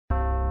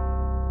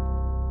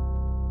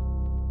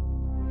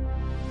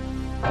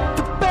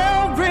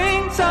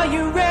Are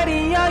you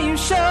ready? Are you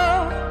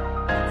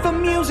sure? For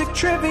music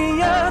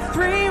trivia,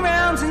 3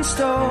 rounds in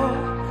store.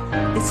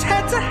 It's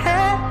head to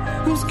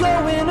head, who's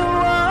going to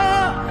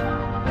war?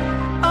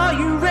 Are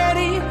you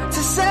ready to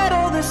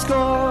settle the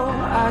score?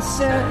 I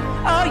said,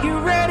 are you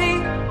ready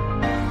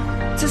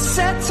to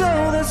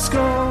settle the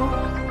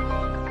score?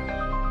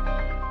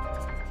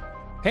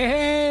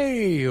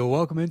 Hey,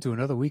 welcome into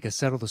another week of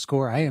Settle the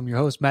Score. I am your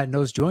host, Matt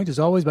Nose, joined as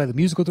always by the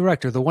musical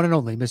director, the one and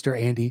only Mr.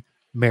 Andy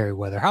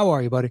Merriweather. How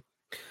are you, buddy?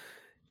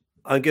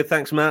 I'm good,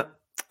 thanks, Matt.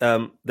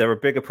 There are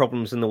bigger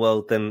problems in the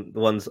world than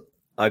the ones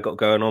I got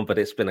going on, but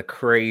it's been a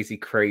crazy,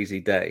 crazy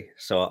day.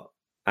 So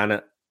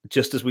Anna,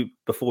 just as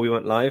before we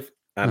went live,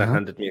 Anna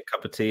handed me a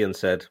cup of tea and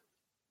said,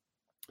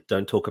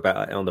 don't talk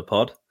about it on the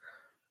pod.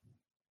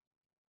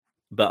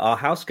 But our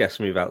house guests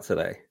move out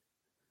today.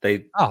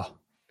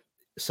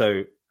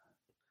 So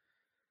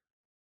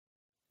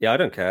yeah, I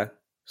don't care.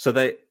 So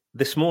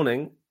this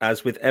morning,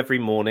 as with every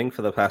morning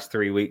for the past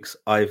 3 weeks,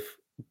 I've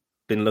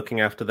been looking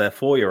after their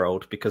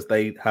 4-year-old because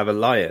they have a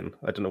lie-in.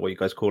 I don't know what you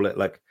guys call it,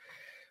 like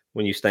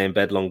when you stay in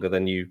bed longer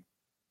than you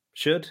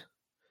should.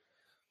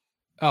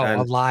 Oh,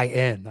 a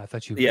lie-in. I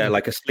thought you... Yeah,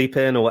 like a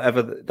sleep-in or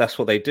whatever. That's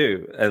what they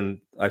do. And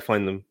I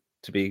find them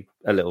to be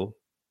a little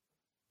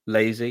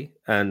lazy.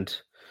 And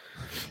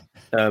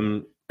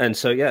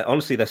so, yeah,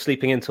 honestly, they're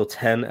sleeping in till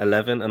 10,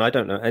 11. And I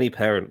don't know any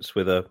parents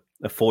with a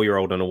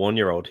 4-year-old and a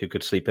 1-year-old who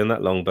could sleep in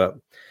that long. But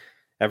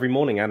every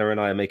morning, Anna and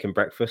I are making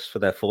breakfast for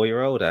their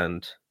 4-year-old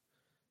and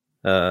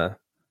and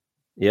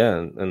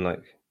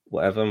like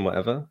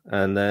whatever.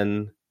 And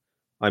then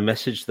I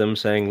messaged them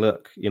saying,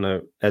 look,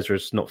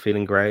 Ezra's not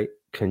feeling great.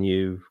 Can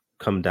you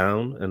come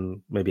down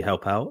and maybe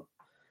help out?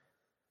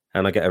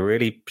 And I get a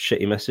really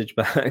shitty message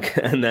back.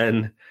 And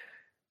then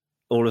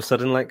all of a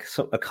sudden, like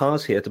a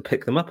car's here to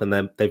pick them up, and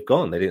then they've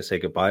gone. They didn't say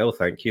goodbye or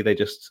thank you. They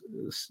just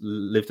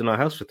lived in our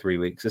house for 3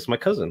 weeks. It's my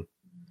cousin.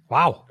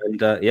 Wow.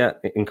 And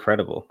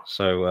incredible.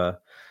 So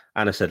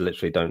Anna said,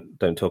 literally,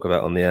 don't talk about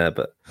it on the air.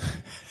 But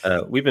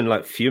we've been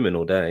like fuming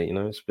all day.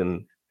 It's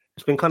been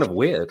kind of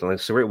weird. Like,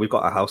 so we've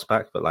got our house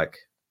back, but like,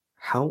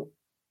 how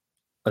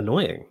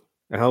annoying,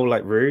 how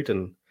like rude,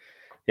 and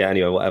yeah.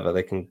 Anyway, whatever.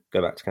 They can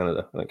go back to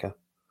Canada. I don't care.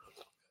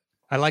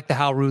 I like the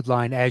how rude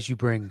line as you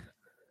bring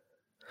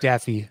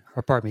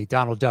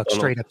Donald Duck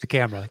straight up the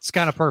camera. It's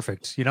kind of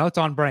perfect. It's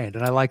on brand,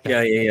 and I like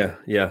that.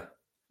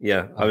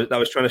 Yeah. I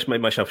was trying to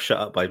make myself shut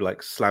up by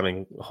like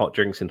slamming hot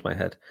drinks into my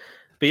head.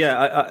 But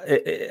yeah,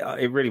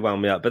 it really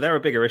wound me up. But there are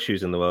bigger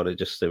issues in the world. It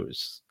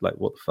was like,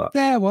 what the fuck?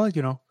 Yeah,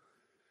 well,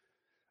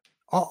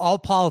 all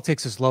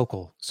politics is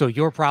local. So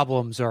your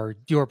problems are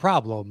your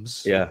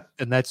problems. Yeah.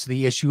 And that's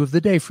the issue of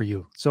the day for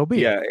you. So be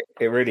it. Yeah,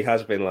 it really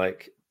has been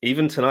like,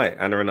 even tonight,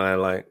 Anna and I are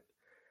like,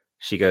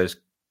 she goes,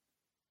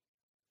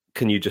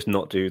 can you just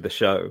not do the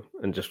show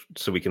and just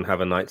so we can have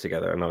a night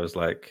together? And I was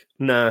like,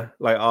 nah,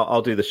 like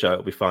I'll do the show.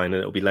 It'll be fine. And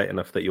it'll be late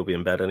enough that you'll be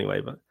in bed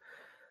anyway. But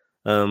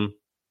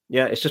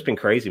yeah, it's just been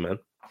crazy, man.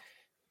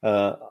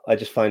 I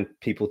just find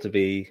people to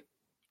be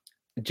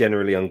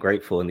generally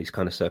ungrateful in these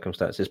kind of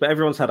circumstances, but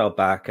everyone's had our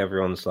back.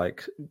 Everyone's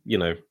like,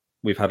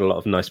 we've had a lot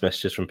of nice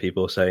messages from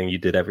people saying you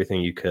did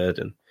everything you could.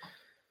 And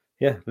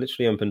yeah,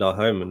 literally opened our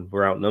home and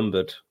we're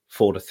outnumbered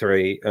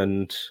 4-3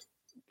 and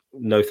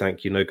no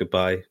thank you, no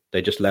goodbye.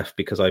 They just left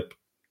because I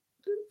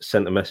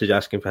sent a message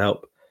asking for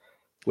help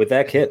with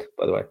their kid,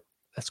 by the way.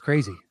 That's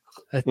crazy.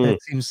 That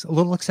seems a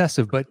little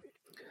excessive, but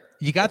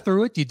you got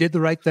through it. You did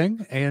the right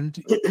thing. And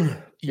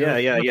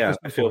yeah.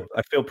 I feel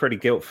pretty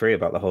guilt-free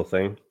about the whole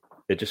thing.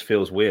 It just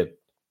feels weird.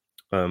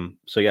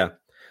 So yeah,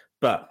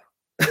 but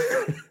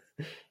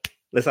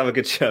let's have a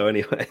good show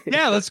anyway.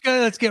 Yeah, let's go.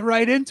 Let's get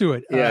right into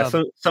it. Yeah,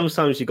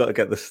 sometimes you got to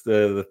get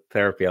the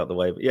therapy out of the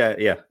way. But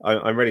yeah,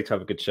 I'm ready to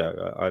have a good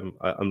show.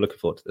 I'm looking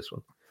forward to this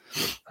one.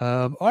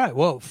 All right.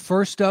 Well,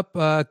 first up,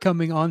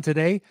 coming on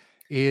today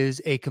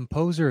is a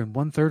composer and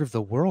 1/3 of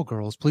the World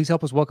Girls. Please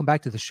help us welcome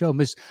back to the show,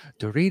 Miss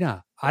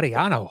Dorina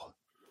Arellano.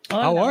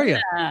 How are you?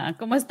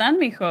 ¿Cómo están,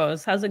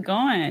 mijos? How's it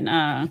going?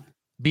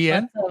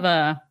 Bien.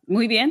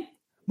 Muy bien.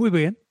 Muy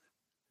bien.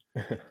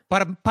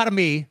 Para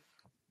mí.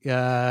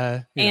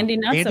 Andy,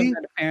 not so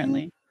good,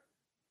 apparently.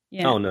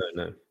 Yeah. Oh, no.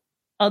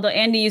 Although,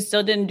 Andy, you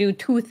still didn't do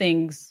 2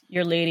 things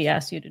your lady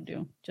asked you to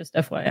do. Just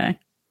FYI.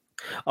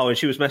 Oh, and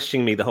she was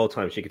messaging me the whole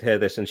time. She could hear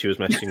this, and she was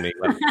messaging me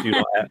like,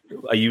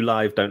 "Are you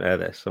live? Don't air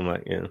this." I'm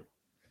like, yeah.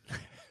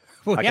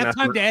 Well, you have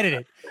time to edit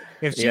it.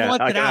 If she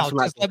wants it out,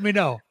 just let me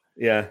know.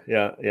 Yeah.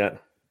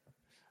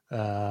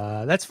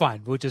 That's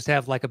fine. We'll just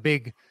have like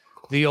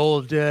the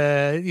old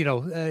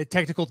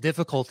technical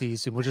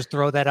difficulties, and we'll just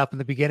throw that up in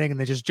the beginning, and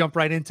then just jump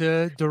right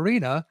into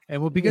Dorina,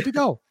 and we'll be good to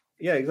go.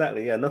 Yeah,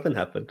 exactly. Yeah, nothing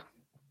happened.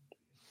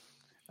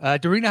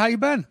 Dorina, how you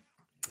been?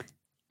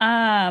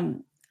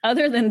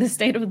 Other than the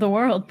state of the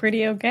world,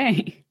 pretty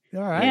okay.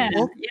 All right.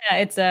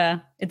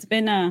 It's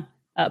been on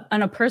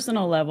a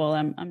personal level.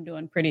 I'm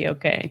doing pretty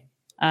okay.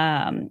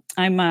 I'm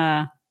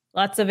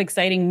lots of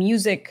exciting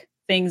music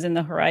things in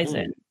the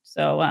horizon.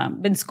 So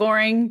been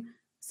scoring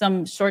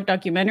some short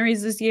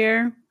documentaries this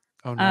year.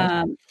 Oh,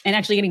 nice. And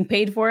actually getting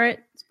paid for it.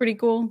 It's pretty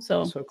cool.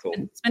 So cool.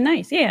 It's been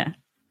nice. Yeah.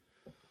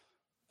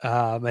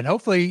 And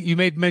hopefully you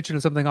made mention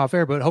of something off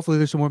air, but hopefully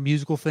there's some more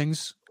musical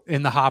things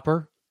in the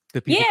hopper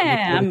that people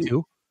can look forward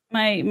to.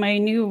 My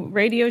new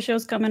radio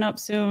show's coming up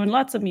soon.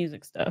 Lots of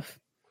music stuff.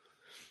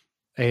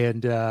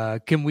 And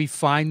can we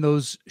find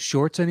those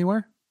shorts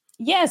anywhere?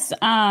 Yes.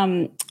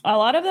 A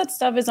lot of that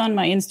stuff is on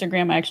my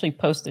Instagram. I actually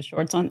post the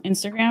shorts on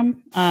Instagram,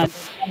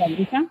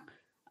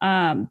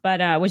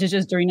 which is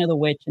just Dorina the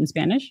Witch in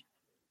Spanish.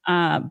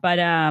 But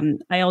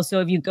I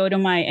also, if you go to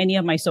any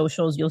of my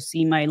socials, you'll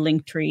see my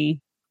Linktree,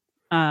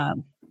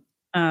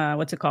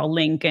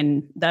 link,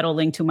 and that'll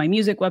link to my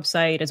music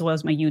website as well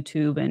as my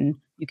YouTube, and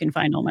you can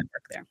find all my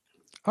work there.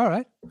 All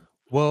right.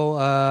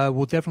 Well,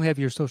 we'll definitely have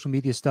your social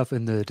media stuff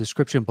in the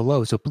description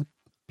below. So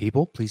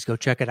people, please go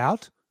check it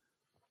out.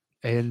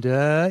 And,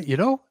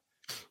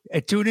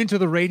 tune into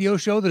the radio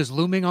show that is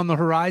looming on the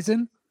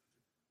horizon.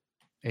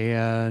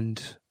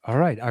 And all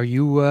right. Are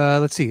you,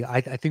 let's see, I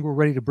think we're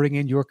ready to bring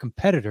in your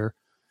competitor,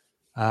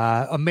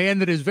 a man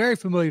that is very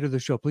familiar to the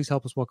show. Please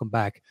help us welcome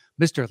back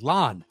Mr.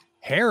 Lon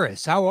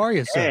Harris. How are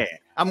you, sir? Hey,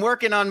 I'm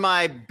working on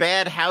my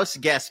bad house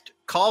guest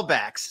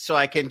callbacks so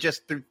I can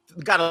just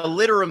got to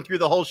litter them through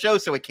the whole show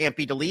so it can't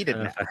be deleted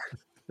now.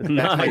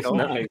 Nice.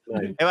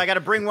 And I got to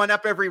bring one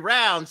up every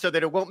round so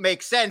that it won't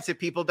make sense if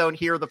people don't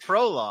hear the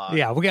prologue.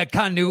 Yeah, we got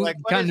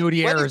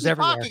continuity errors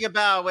everywhere. What is he talking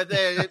about with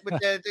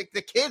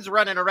the kids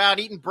running around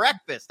eating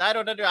breakfast? I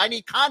don't know. I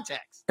need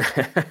context.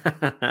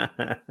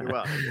 You're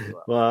welcome.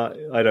 Well,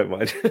 I don't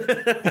mind.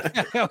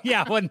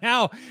 Yeah. Well,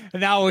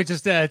 now we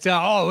just we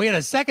had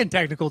a second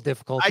technical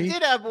difficulty. I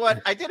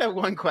did have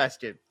one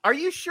question. Are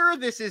you sure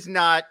this is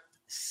not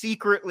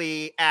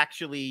secretly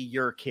actually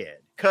your kid?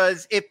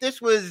 Because if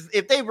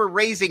they were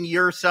raising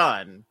your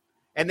son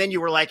and then you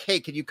were like,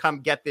 hey, can you come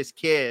get this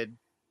kid?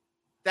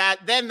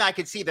 Then I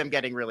could see them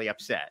getting really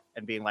upset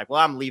and being like, well,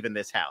 I'm leaving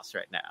this house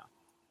right now.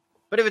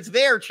 But if it's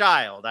their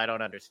child, I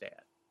don't understand.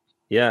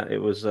 Yeah,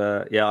 it was.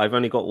 I've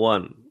only got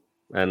one,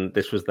 and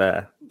this was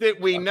there that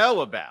we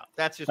know about.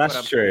 That's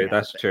true.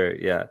 That's true.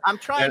 Yeah, I'm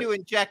trying to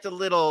inject an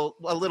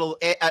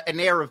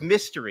air of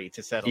mystery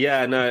to settle.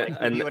 Yeah, no,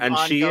 and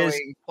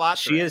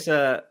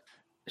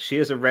she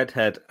is a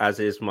redhead, as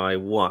is my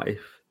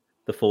wife,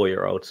 the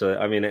 4-year-old. So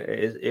I mean,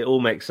 it all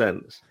makes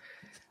sense.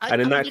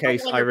 And in that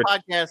case, I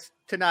retract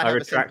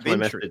my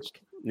message.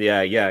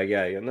 Yeah.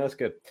 No, that's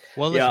good.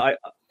 Well,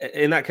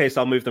 in that case,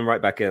 I'll move them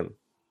right back in.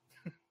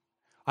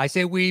 I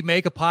say we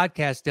make a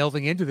podcast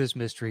delving into this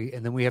mystery,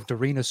 and then we have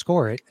Dorina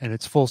score it, and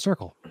it's full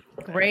circle.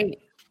 Great.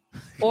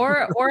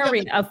 Or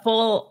a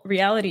full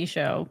reality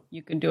show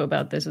you can do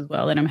about this as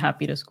well, and I'm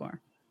happy to score.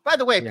 By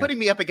the way, putting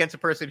me up against a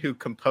person who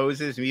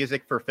composes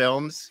music for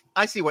films,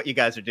 I see what you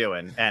guys are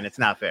doing, and it's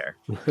not fair.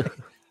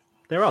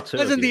 There are two.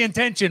 Wasn't the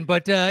intention,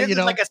 but this is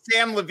like a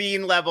Sam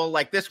Levine level.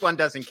 Like this one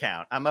doesn't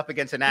count. I'm up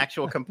against an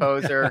actual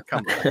composer.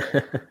 Come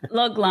on.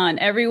 Look, Lon,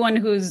 everyone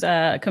who's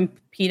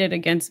competed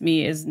against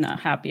me is not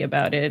happy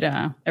about it.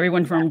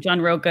 Everyone from John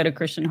Roca to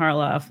Christian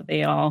Harloff,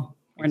 they all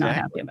were not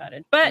happy about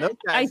it. But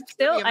I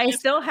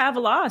still have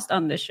lost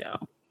on this show.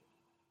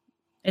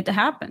 It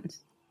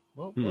happens.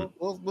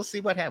 We'll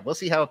see what happens. We'll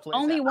see how it plays.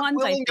 Only out. once, I'm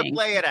willing I think. To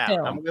play it out.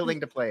 Still. I'm willing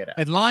to play it out.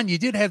 And Lon, you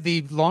did have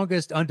the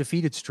longest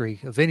undefeated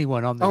streak of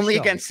anyone on the Only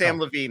show. Against Sam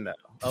Levine, though.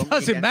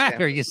 Doesn't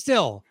matter. You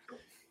still.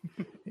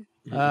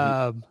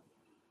 All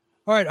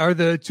right. Are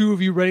the two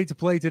of you ready to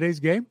play today's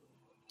game?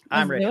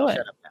 I'm ready. Shut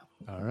up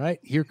now. All right.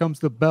 Here comes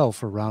the bell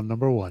for round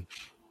number 1.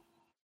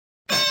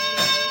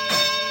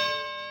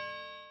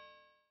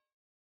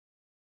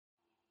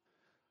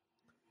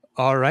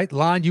 All right,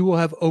 Lon, you will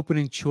have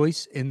opening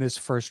choice in this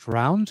first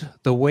round.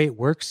 The way it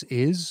works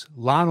is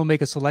Lon will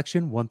make a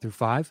selection 1 through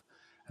 5,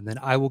 and then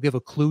I will give a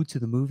clue to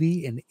the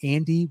movie, and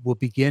Andy will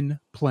begin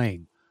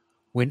playing.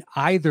 When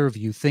either of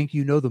you think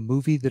you know the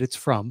movie that it's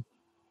from,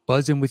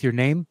 buzz in with your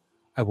name.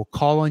 I will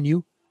call on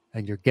you,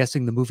 and you're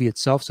guessing the movie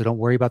itself, so don't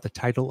worry about the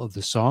title of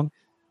the song.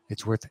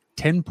 It's worth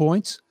 10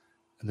 points,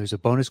 and there's a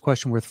bonus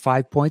question worth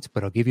 5 points,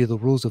 but I'll give you the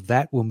rules of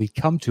that when we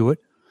come to it.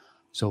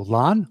 So,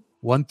 Lon,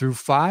 1 through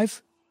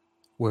 5.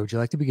 Where would you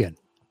like to begin?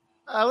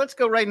 Let's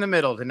go right in the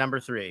middle to number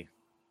 3.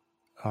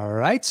 All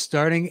right.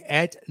 Starting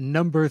at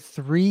number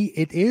 3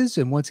 it is.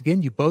 And once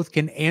again, you both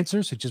can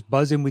answer. So just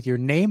buzz in with your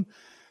name.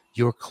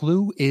 Your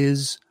clue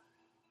is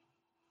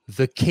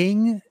the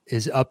king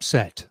is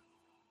upset.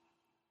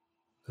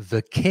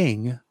 The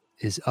king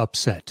is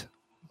upset.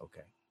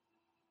 Okay.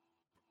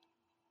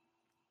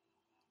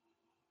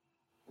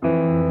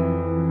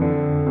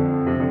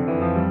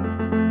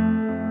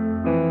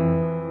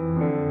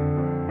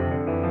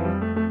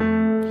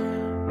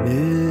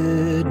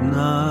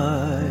 Midnight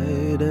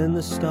and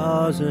the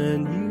stars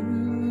and you.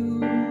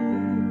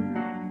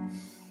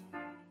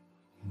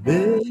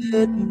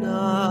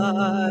 Midnight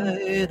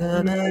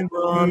and a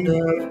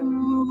rendezvous.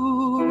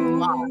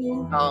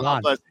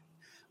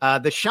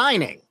 The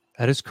Shining.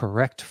 That is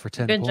correct for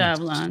 10 points. Good job,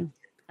 Lon.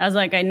 I was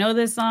like, I know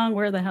this song.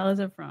 Where the hell is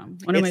it from?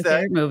 One of my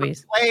favorite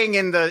movies. Playing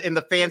in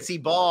the fancy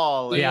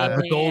ball. Yeah,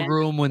 the gold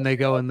room when they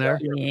go in there.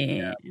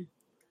 Yeah.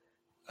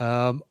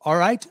 All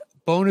right.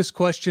 bonus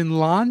question,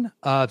 Lon.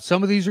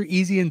 Some of these are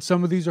easy and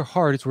some of these are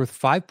hard. It's worth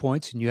 5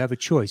 points, and you have a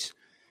choice.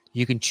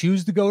 You can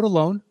choose to go it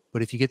alone,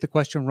 but if you get the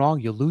question wrong,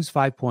 you'll lose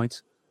 5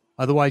 points.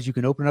 Otherwise, you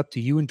can open it up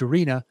to you and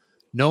Dorina.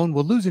 No one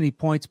will lose any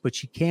points, but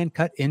she can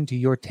cut into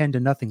your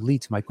 10-0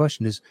 lead. So my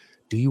question is,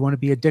 do you want to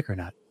be a dick or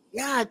not?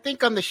 Yeah, I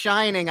think on The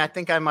Shining, I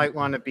think I might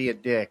want to be a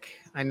dick.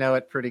 I know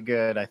it pretty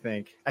good, I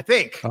think.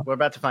 We're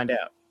about to find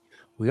out.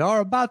 We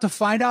are about to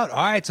find out.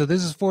 All right, so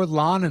this is for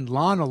Lon and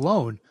Lon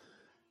alone.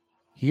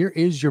 Here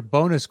is your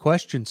bonus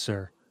question,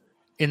 sir.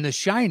 In The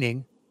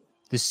Shining,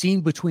 the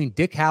scene between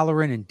Dick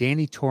Halloran and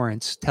Danny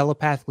Torrance,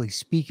 telepathically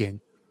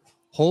speaking,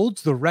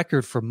 holds the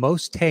record for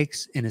most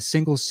takes in a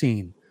single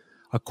scene,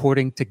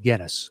 according to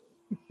Guinness.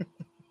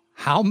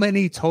 How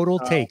many total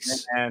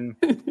takes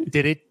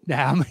did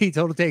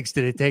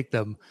it take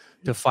them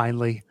to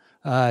finally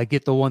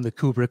get the one that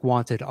Kubrick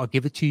wanted? I'll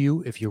give it to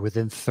you if you're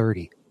within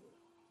 30.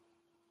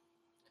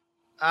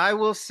 I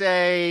will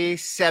say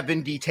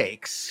 70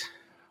 takes.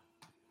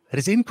 That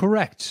is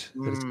incorrect.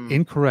 That is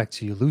incorrect.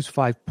 So you lose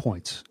 5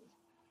 points.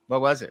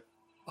 What was it?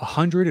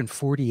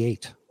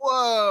 148.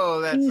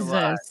 Whoa, that's a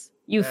lot.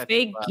 You That's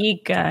fake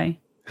geek guy.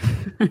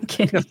 I'm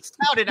kidding.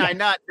 How did I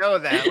not know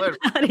that?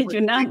 How did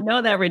you not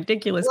know that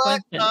ridiculous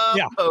What question?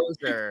 a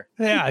poser.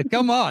 Yeah,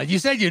 come on. You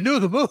said you knew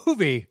the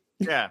movie.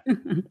 Yeah.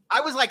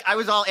 I was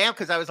all amped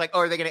because I was like, oh,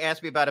 are they going to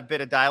ask me about a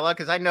bit of dialogue?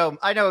 Because I know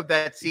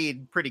that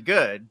scene pretty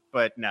good,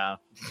 but no.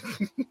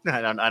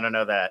 I don't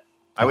know that.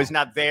 I was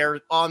not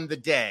there on the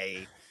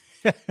day.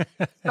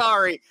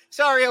 Sorry,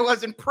 I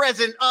wasn't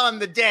present on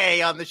the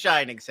day on the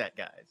Shining set,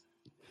 guys.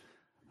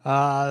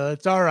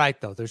 It's all right,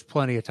 though. There's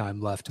plenty of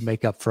time left to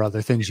make up for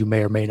other things you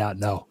may or may not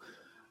know.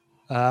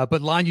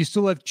 But, Lon, you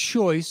still have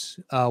choice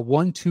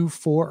 1, 2,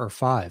 4, or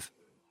 5.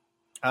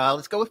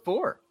 Let's go with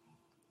 4.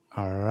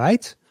 All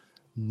right.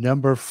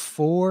 Number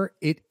 4,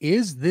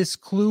 this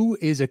clue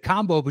is a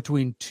combo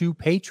between two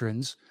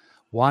patrons,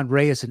 Juan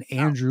Reyes and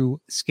Andrew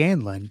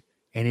Scanlon,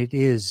 and it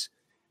is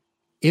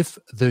if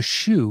the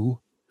shoe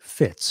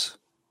fits.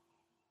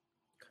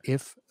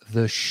 If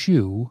the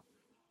shoe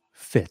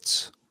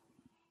fits.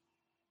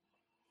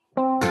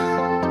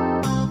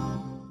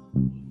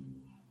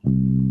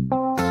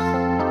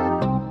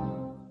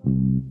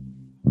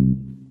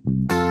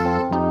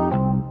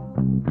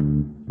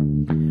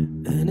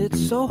 And it's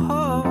so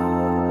hard.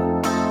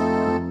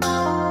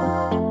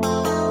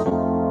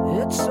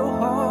 It's so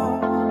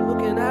hard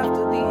looking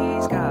after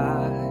these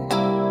guys.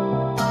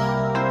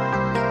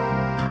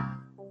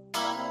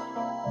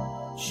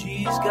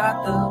 She's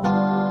got the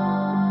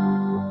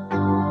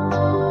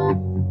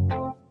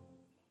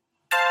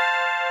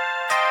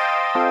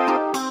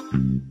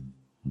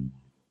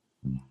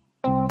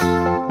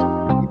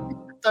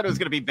Thought it was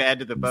going to be bad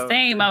to the bone.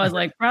 Same. I was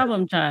like,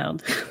 problem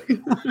child.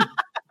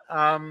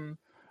 I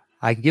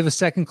can give a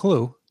second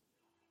clue.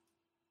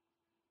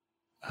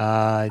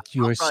 I'll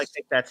probably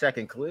take that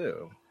second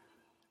clue.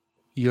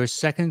 Your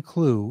second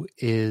clue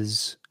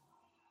is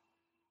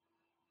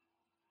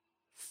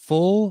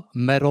Full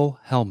Metal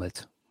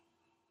Helmet.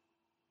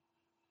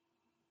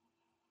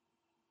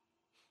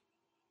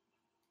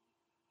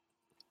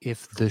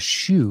 If the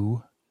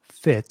shoe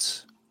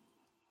fits,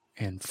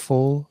 and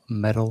Full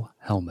Metal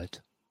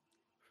Helmet.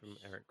 From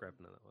Eric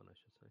Grebner, that one, I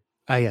should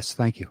say. Yes,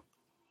 thank you.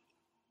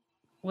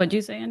 What'd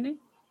you say, Andy?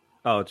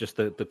 Oh, just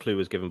the clue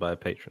was given by a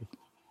patron.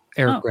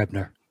 Eric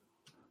Grebner.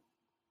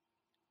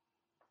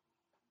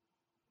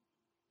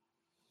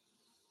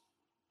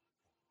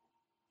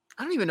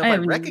 I don't even know if I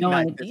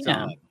recognize this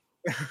song.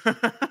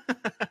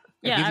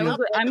 Yeah, I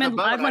went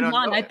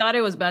on. I thought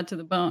it was Bad to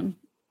the Bone.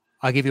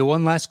 I'll give you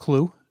one last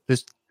clue.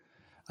 This,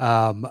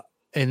 and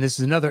this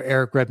is another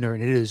Eric Grebner,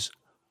 and it is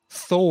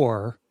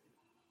Thor,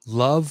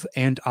 Love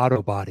and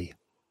Autobody.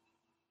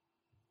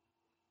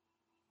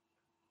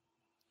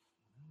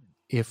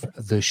 If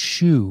the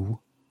shoe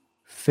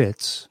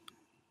fits,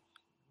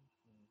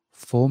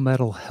 Full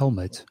Metal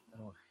Helmet,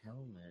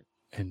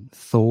 and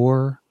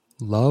Thor,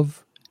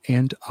 Love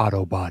and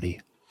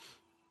Autobody.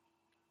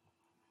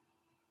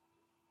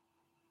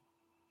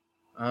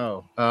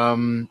 Oh,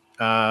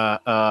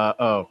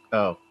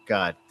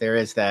 God, there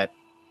is that.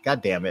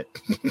 God damn it.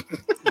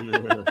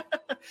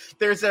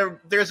 There's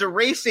a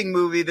racing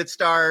movie that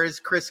stars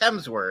Chris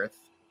Hemsworth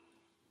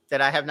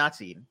that I have not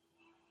seen.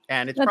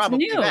 And it's probably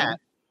new. that.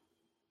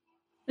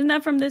 Isn't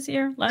that from this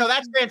year? No,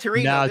 that's Gran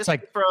Torino. No, this it's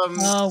like from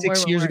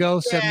 6 years ago,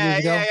 7 years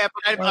ago. Yeah.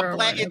 But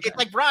it's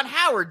like Ron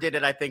Howard did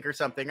it, I think, or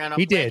something. And I'm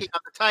He did.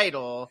 on the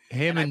title.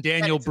 Him and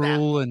Daniel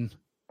Bruhl and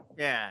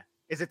yeah.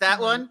 Is it that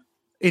one?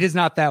 it is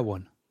not that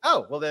one.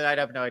 Oh, well then I'd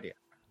have no idea.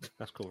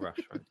 That's called Rush,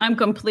 right? I'm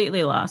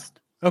completely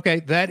lost.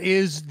 Okay, that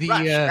is the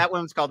Rush. That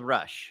one's called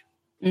Rush.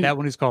 that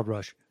one is called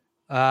Rush.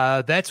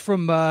 That's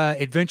from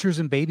Adventures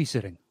in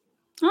Babysitting,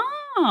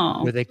 Oh,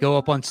 where they go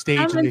up on stage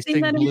and they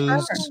sing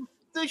blues.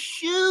 The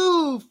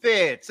shoe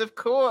fits, of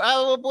course.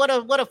 Oh,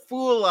 what a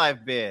fool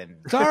I've been.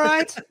 It's all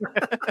right.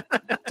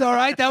 It's all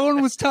right. That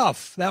one was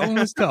tough.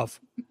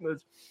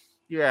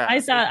 Yeah,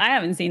 I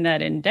haven't seen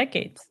that in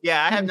decades.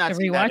 Yeah, I have not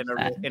seen that in a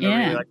really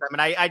Yeah. long time.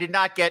 And I did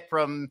not get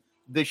from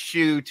the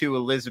shoe to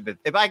Elizabeth.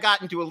 If I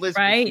got into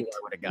Elizabeth's shoe, I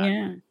would have gotten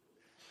it.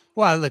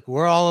 Well, look,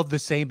 we're all of the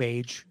same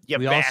age. You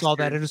we all saw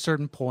that bastard. at a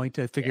certain point.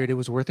 I figured it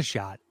was worth a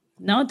shot.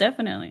 No,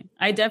 definitely.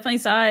 I definitely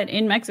saw it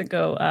in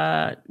Mexico.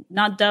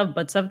 Not dubbed,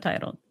 but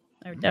subtitled.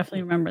 I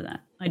definitely remember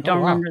that. I don't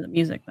remember the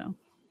music though.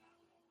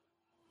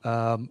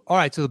 All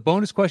right. So the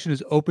bonus question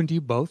is open to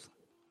you both.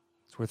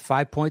 It's worth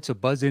 5 points. So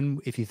buzz in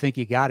if you think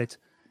you got it.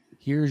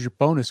 Here's your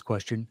bonus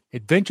question.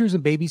 Adventures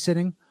in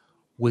Babysitting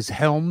was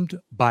helmed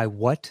by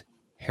what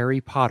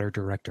Harry Potter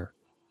director?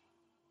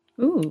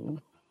 Ooh.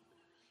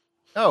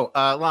 Oh,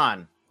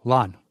 Lon.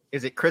 Lon.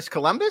 Is it Chris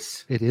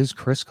Columbus? It is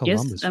Chris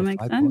Columbus. Yes, that with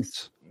makes 5 sense.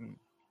 points.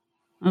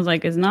 I was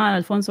like, it's not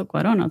Alfonso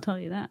Cuarón, I'll tell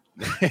you that.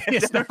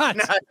 It's not.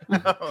 No.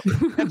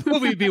 That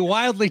movie would be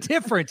wildly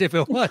different if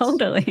it was.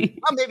 Totally.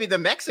 Well, maybe the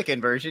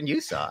Mexican version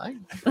you saw.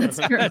 That's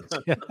true.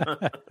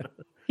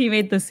 He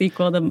made the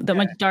sequel, the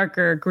much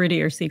darker,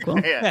 grittier sequel.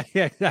 Yeah.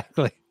 Yeah,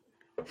 exactly.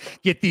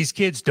 Get these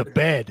kids to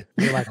bed.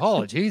 You're like,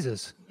 oh,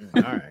 Jesus.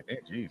 All right.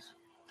 Hey, jeez.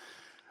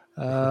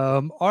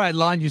 All right,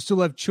 Lon, you still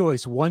have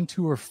choice 1,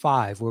 2, or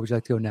 5. Where would you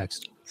like to go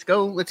next? Let's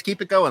go. Let's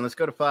keep it going. Let's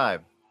go to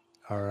 5.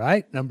 All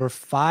right, number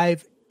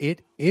 5.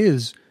 It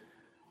is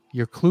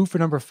your clue for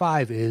number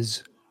 5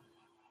 is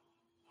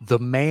The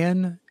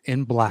Man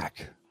in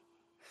Black.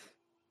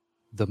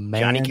 The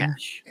Man Johnny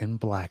Cash. in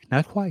Black.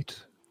 Not quite.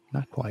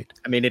 Not quite.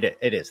 I mean, it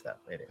is though.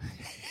 It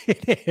is.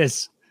 It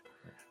is.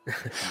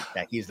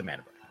 Yeah, he's the man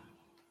of it.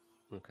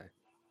 Okay.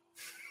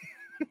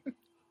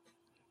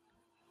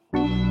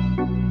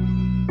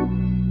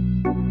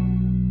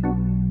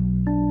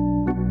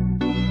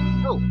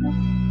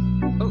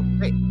 Oh,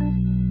 hey,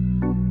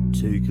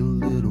 Take a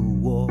little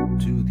walk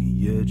to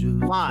the edge of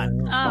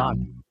Lon.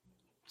 Lon.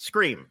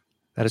 Scream.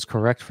 That is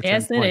correct for 10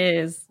 Yes, it points.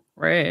 is.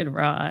 Red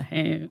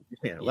Right.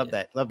 Yeah, love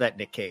that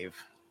Nick Cave.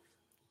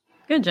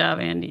 Good job,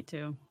 Andy,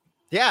 too.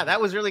 Yeah, that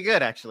was really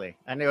good. Actually,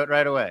 I knew it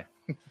right away.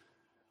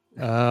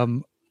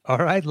 All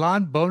right,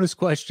 Lon, bonus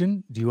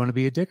question. Do you want to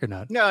be a dick or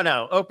not?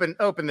 No.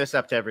 Open this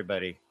up to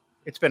everybody.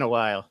 It's been a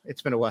while.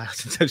 It's been a while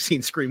since I've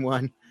seen Scream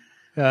 1.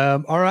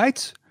 All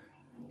right.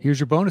 Here's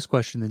your bonus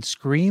question. Then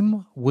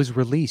Scream was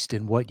released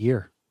in what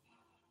year?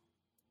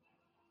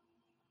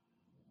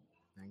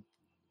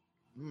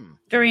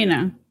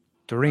 Dorina,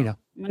 Dorina.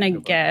 I'm going to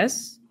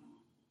guess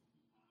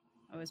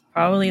I was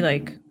probably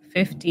like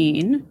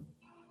 15.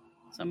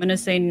 So I'm going to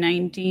say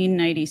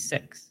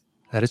 1996.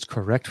 That is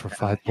correct for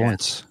 5 yeah.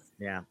 points.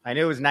 Yeah, I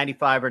knew it was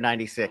 95 or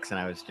 96, and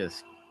I was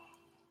just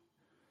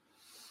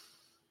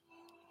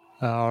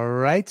All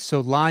right. So,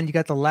 Lon, you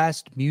got the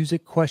last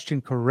music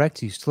question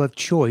correct. You still have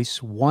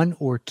choice 1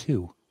 or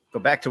 2. go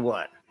back to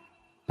what?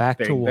 Back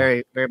to 1.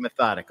 Very, very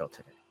methodical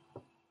today.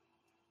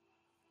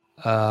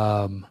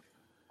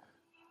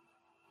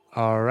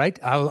 All right.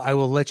 I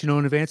will let you know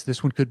in advance.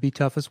 This one could be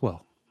tough as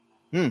well.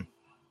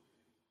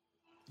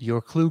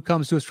 Your clue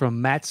comes to us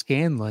from Matt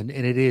Scanlon,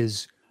 and it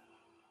is,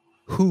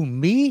 who,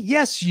 me?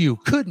 Yes, you.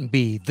 Couldn't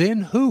be.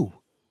 Then who?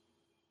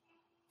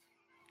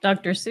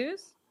 Dr.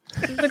 Seuss?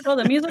 Is it called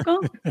a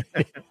musical?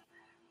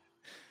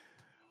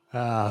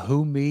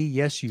 Who, me?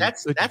 Yes, you.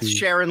 That's could be.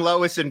 Sharon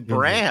Lois and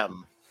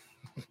Bram.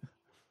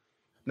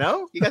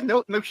 No, you guys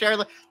no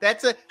Sharon.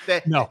 That's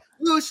No.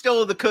 Who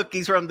stole the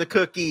cookies from the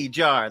cookie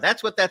jar?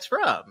 That's what that's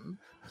from.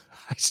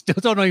 I still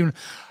don't know even.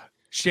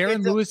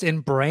 Sharon Lewis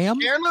and Bram?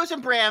 Sharon Lewis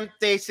and Bram,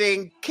 they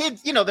sing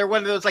kids, they're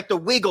one of those like the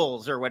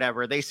Wiggles or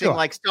whatever. They sing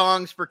like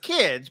songs for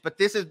kids, but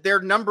this is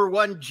their number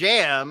one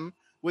jam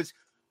was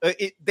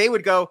they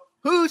would go,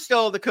 who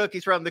stole the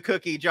cookies from the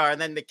cookie jar? And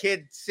then the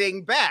kids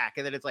sing back.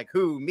 And then it's like,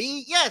 who,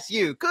 me? Yes,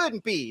 you.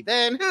 Couldn't be.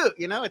 Then who?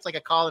 It's like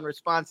a call and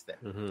response thing.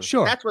 Mm-hmm.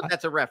 Sure. That's what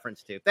that's a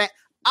reference to.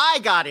 I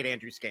got it,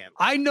 Andrew Scam.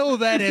 I know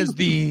that as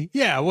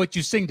what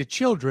you sing to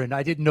children.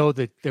 I didn't know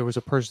that there was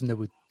a person that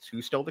would.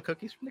 Who stole the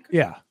cookies from the cookie?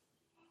 Yeah.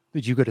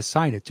 That you could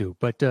assign it to.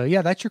 But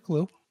yeah, that's your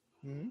clue.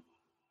 Mm-hmm.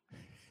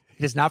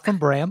 It is not from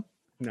Bram.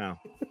 No.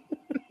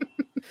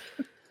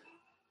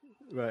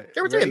 Right.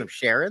 There were three of them,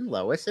 Sharon,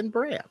 Lois, and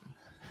Bram.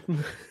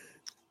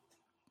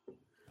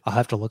 I'll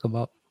have to look them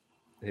up.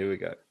 Here we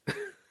go.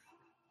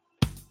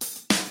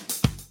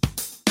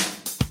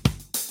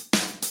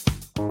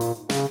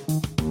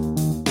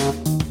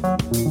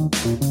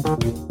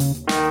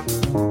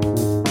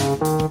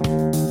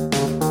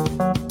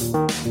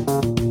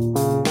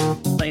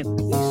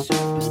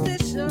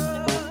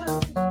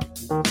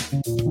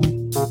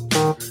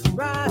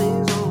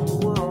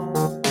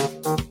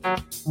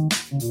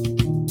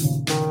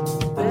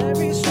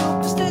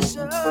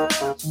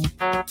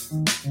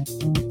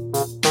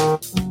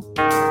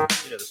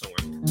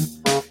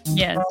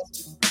 Yes.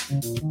 You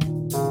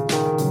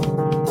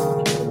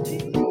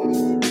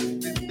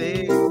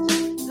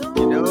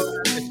don't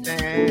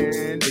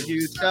understand that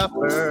you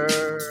suffer.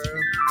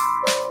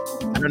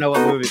 I don't know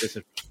what movie this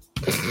is.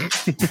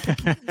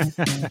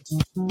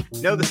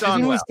 Know the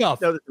song well.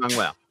 Know the song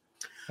well.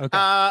 Okay.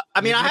 I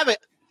mean, I haven't.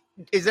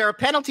 Is there a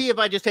penalty if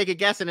I just take a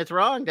guess and it's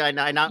wrong? Do I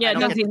not? Yeah, I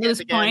don't does get he to guess lose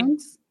again?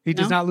 points? He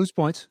does not lose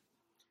points.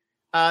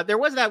 There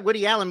was that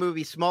Woody Allen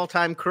movie, Small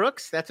Time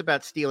Crooks. That's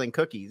about stealing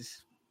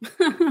cookies.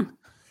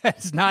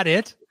 That's not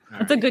it.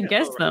 That's a good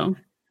guess, though.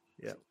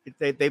 Yeah,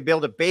 they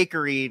build a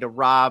bakery to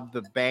rob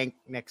the bank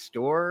next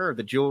door or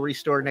the jewelry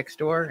store next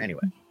door.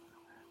 Anyway,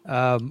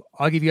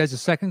 I'll give you guys a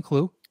second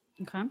clue.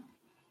 Okay.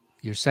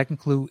 Your second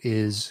clue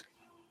is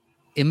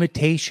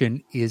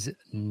imitation is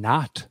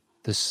not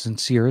the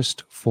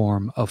sincerest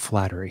form of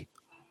flattery.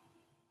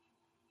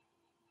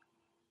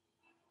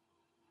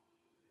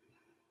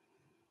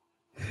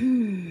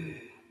 And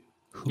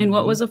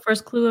what was the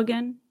first clue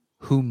again?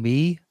 Who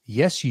me?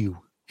 Yes, you.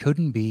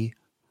 Couldn't be.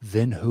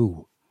 Then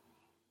who?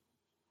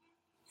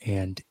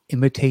 And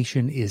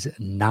imitation is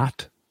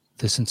not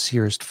the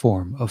sincerest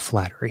form of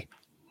flattery.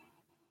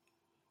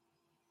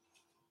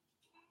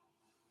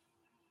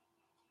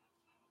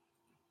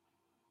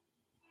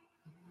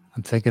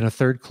 I'm thinking a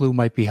third clue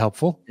might be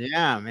helpful.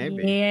 yeah,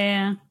 maybe.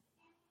 Yeah.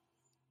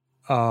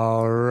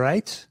 All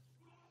right.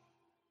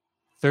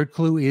 Third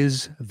clue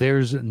is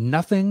there's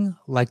nothing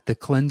like the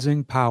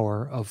cleansing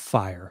power of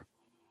fire.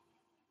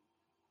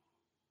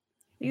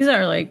 These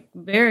are like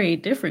very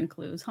different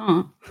clues,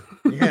 huh?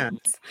 Yeah.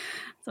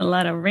 It's a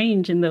lot of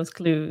range in those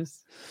clues.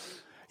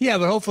 Yeah,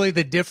 but hopefully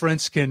the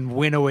difference can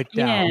winnow it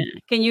down. Yeah.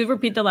 Can you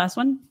repeat the last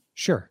one?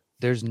 Sure.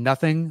 There's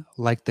nothing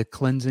like the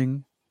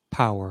cleansing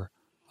power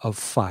of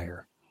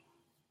fire.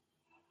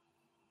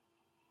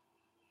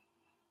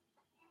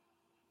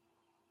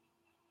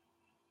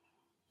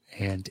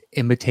 And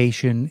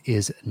imitation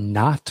is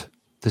not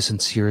the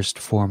sincerest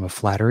form of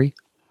flattery.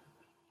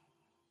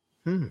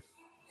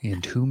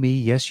 And who me,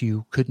 yes,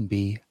 you couldn't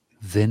be,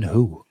 then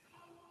who?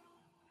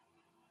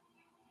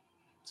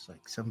 It's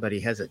like somebody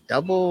has a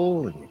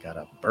double and you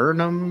gotta burn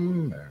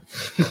them.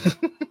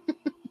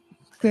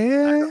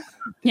 Yeah,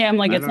 I'm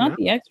like, I it's don't not know.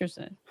 The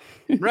Exorcist.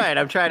 Right.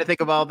 I'm trying to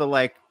think of all the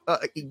like,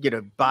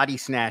 body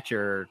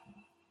snatcher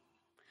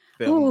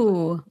films.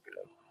 Ooh.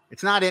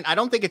 It's not in. I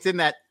don't think it's in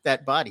that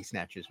body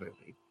snatchers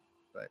movie.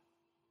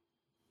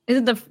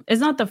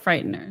 It's not The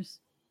Frighteners.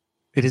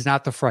 It is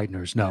not the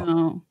Frighteners,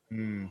 no.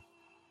 No.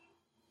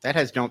 That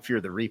has "Don't Fear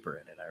the Reaper"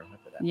 in it. I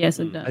remember that. Yes,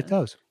 it does. It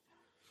does.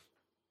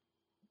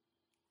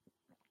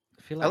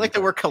 I like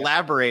that we're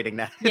collaborating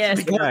now.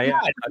 Yes. Yeah.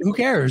 Who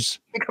cares?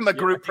 Become a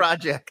group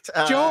project.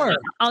 Sure.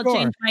 I'll sure.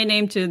 change my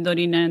name to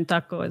Dorina and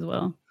Taco as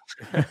well.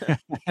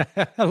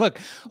 look,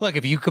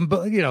 if you can,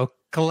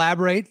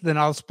 collaborate, then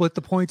I'll split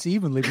the points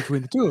evenly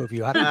between the two of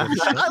you. I don't give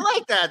a shit. I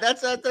like that.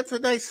 That's a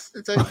nice.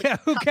 It's a Yeah,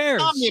 who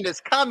cares?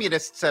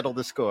 Communists settle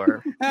the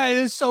score.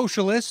 It's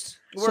socialist.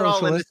 We're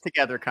all in this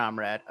together,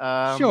 comrade.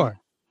 Sure.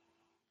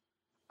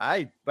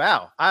 I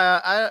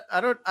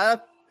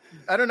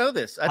don't know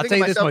this. I I'll think tell of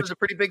you this myself much. as a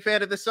pretty big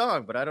fan of this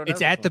song, but I don't know.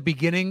 It's at the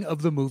beginning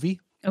of the movie.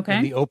 In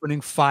Okay. the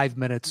opening 5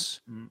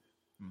 minutes.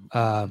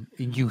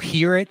 You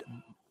hear it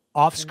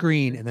off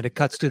screen, and then it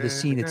cuts to the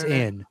scene it's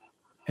in,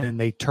 and then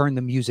they turn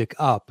the music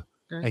up,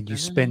 and you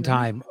spend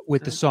time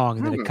with the song,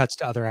 and then it cuts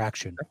to other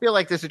action. I feel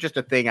like this is just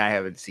a thing I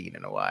haven't seen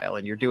in a while,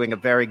 and you're doing a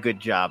very good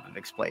job of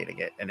explaining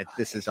it. And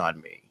this is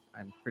on me.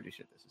 I'm pretty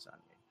sure this is on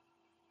me.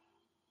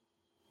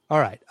 All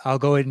right, I'll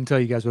go ahead and tell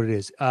you guys what it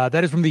is.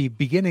 That is from the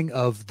beginning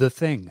of The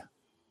Thing.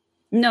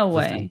 No The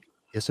way. Thing.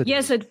 Yes,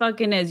 Yes, it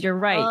fucking is. You're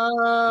right.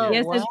 Oh,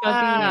 Yes, it fucking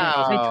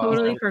is. I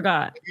totally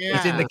forgot.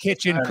 It's in the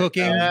kitchen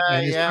cooking, Yeah,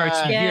 and it starts,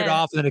 you hear it yeah.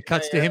 off, and then it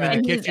cuts to him in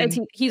And the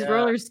kitchen. he's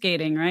roller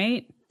skating,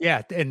 right?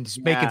 Yeah, and he's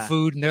making Yeah.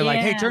 food, and they're like,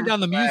 "Hey, turn Yeah. down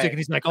the music," Right. and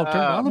he's like, "Oh, turn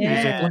down the Yeah.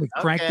 music. Let me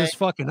crank Okay. this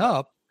fucking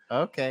up."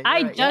 Okay.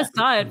 I right, just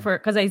saw it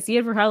because I see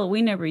it for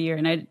Halloween every year,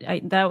 and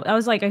I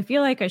was like, I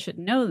feel like I should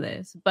know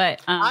this,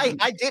 but I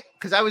did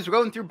because I was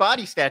going through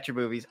body snatcher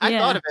movies. I Yeah.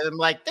 thought of it. I'm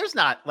like, there's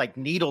not like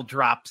needle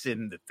drops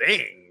in the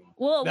thing.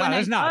 well, No, when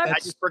there's I not. saw it, I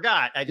just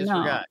forgot.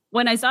 forgot.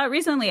 when I saw it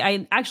recently,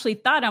 I actually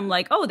thought I'm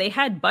like, oh, they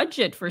had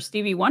budget for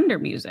Stevie Wonder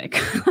music.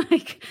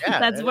 Like Yeah,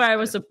 that's that where is I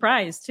was good.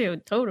 surprised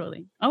too.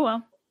 Totally. Oh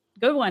well,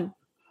 good one.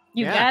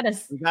 You Yeah. got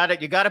us. You got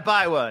it. You got to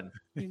buy one.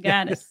 You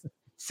got us.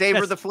 Savor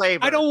Yes. the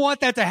flavor. I don't want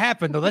that to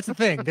happen, though. That's the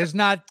thing. There's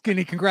not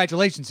any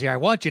congratulations here. I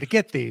want you to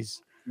get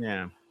these.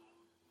 Yeah.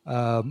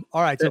 All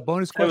right. So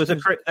bonus There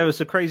question.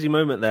 was a crazy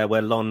moment there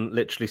where Lon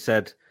literally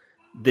said,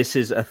 "This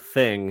is a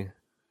thing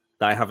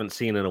that I haven't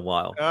seen in a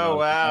while." Oh,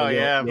 wow,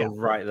 yeah. you're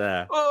right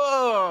there.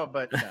 Oh,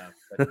 but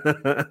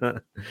no.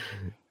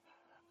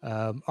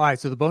 All right.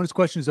 So the bonus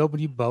question is open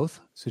to you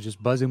both. So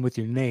just buzz in with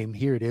your name.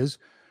 Here it is.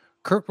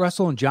 Kurt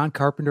Russell and John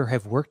Carpenter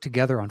have worked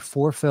together on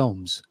 4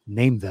 films.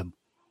 Name them.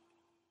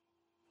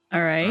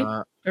 All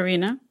right,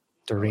 Dorina.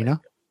 Dorina.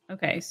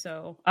 Okay,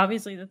 so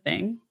obviously The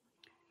Thing,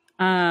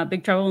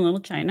 Big Trouble in Little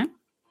China,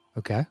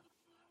 Okay.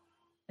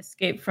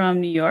 Escape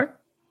from New York,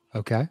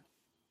 Okay.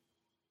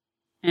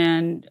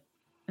 and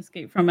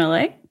Escape from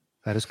LA.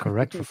 That is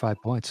correct for 5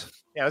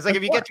 points. Yeah, I was like,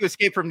 if you get to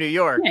Escape from New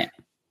York, Yeah.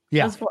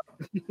 Yeah. Those 4.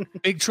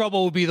 Big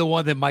Trouble will be the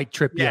one that might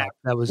trip you Yeah. up.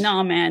 That was,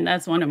 No, man,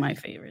 that's one of my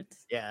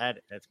favorites. yeah,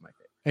 that's my favorite.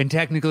 and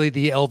technically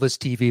the Elvis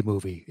TV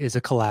movie is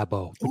a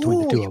collabo between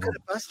the two you of could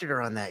them. have busted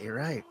her on that. You're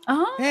right.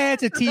 Oh, Yeah,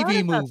 it's a I forgot TV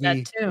about that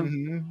movie.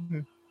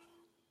 too.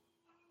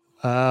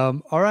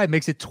 Mhm. All right,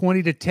 makes it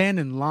 20-10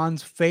 in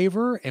Lon's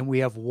favor, and we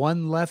have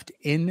one left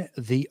in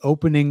the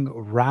opening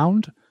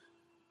round.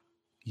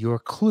 Your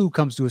clue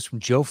comes to us from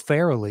Joe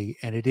Farrelly,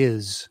 and it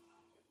is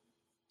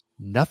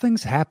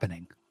nothing's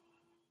happening.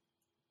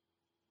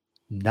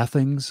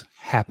 Nothing's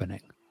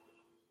happening.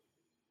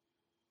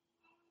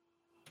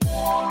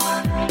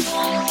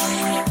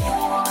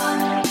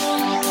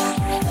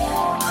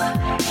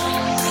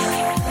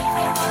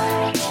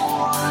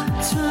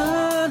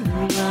 Turn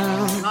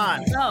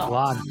around. On.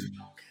 Lon,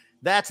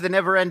 That's the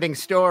never-ending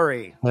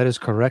story. that is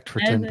correct for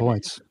 10 And-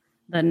 points.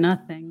 The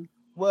Nothing.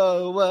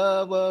 Whoa,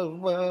 whoa, whoa,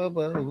 whoa,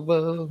 whoa,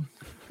 whoa.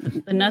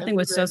 The Nothing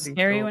was so Never-ending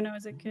scary story. when I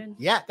was a kid.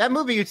 Yeah, that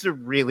movie used to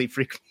really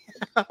freak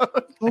me out.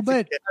 A little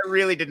bit. I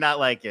really did not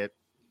like it.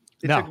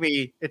 It No. took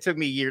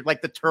me years.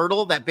 Like the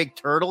turtle, that big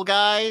turtle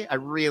guy, I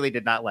really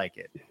did not like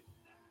it.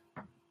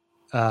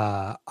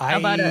 How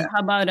about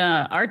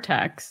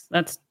Artax?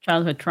 That's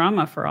childhood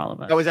trauma for all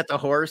of us. Oh, is that the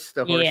horse?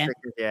 The horse Yeah.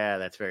 figure? Yeah,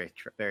 that's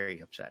very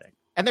upsetting.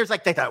 And there's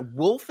like that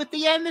wolf at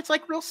the end that's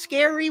like real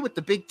scary with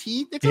the big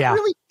teeth.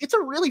 It's a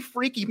really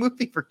freaky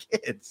movie for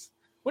kids.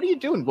 What are you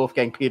doing,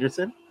 Wolfgang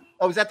Peterson?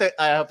 Oh, is that the?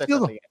 I hope that's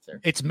not the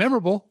answer. It's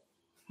memorable.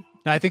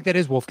 I think that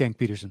is Wolfgang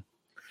Peterson.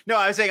 No,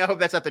 I was saying I hope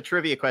that's not the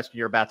trivia question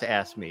you're about to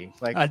ask me.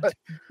 Like,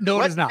 No, it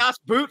what is not. Das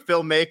Boot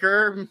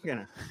filmmaker? You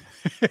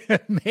know,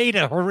 Made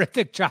a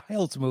horrific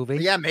child's movie.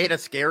 yeah, made a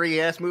scary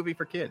ass movie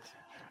for kids.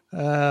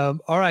 All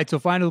right. So,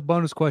 final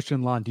bonus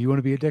question, Lon. Do you want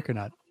to be a dick or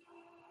not?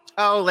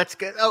 Oh, let's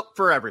get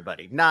for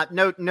everybody. No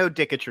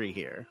dicketry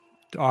here.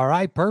 All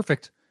right.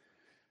 Perfect.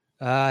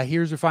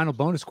 Here's your final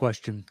bonus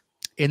question.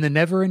 In the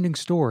never-ending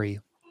story,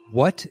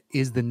 what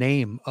is the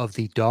name of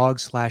the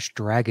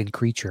dog/dragon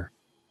creature?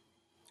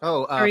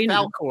 Oh,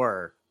 Dorina.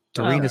 Falcor.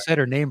 Dorina said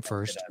her name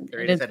first.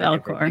 It is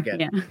Falcor.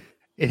 Yeah.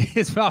 It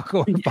is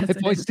Falcor. Yes, 5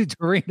 it points to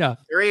Dorina.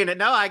 Dorina.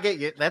 No, I get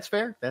you. That's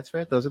fair.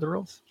 Those are the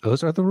rules.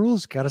 Those are the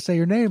rules. Got to say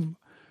your name.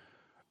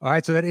 All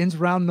right. So that ends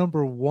round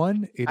number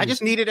 1. I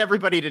just needed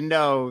everybody to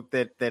know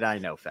that I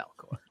know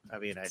Falcor. I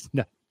mean,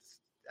 No.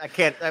 I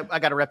can't. I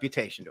got a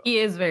reputation to him. He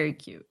is very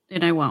cute,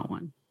 and I want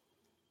one.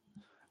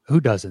 Who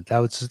doesn't? That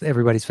was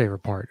everybody's favorite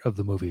part of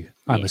the movie,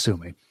 I'm Yeah.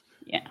 assuming.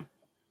 Yeah.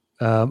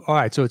 All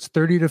right. So it's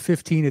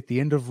 30-15 at the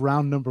end of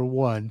round number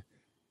 1.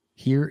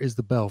 Here is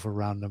the bell for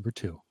round number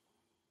 2.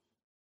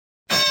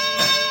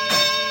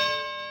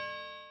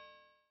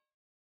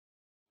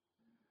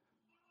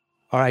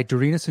 All right,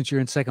 Dorina, since you're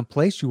in second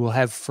place, you will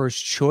have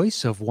first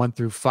choice of 1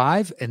 through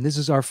 5. And this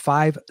is our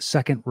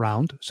 5-second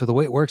round. So the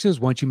way it works is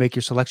once you make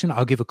your selection,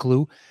 I'll give a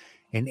clue.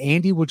 And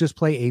Andy will just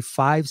play a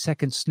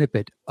 5-second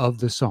snippet of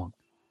the song.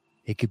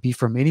 It could be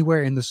from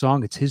anywhere in the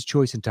song. It's his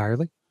choice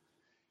entirely.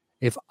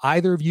 If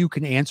either of you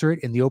can answer it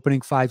in the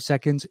opening 5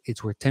 seconds,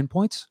 it's worth 10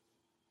 points.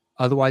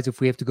 Otherwise, if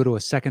we have to go to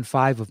a second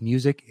 5 of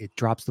music, it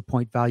drops the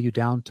point value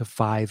down to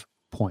 5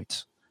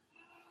 points.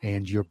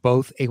 And you're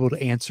both able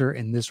to answer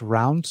in this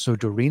round. So,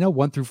 Dorina,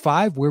 1 through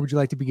 5, where would you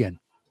like to begin?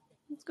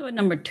 Let's go with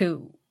number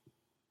 2.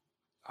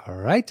 All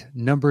right.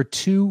 Number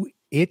 2,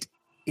 it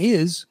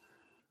is.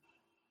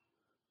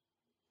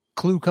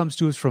 Clue comes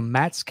to us from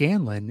Matt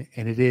Scanlon,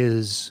 and it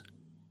is,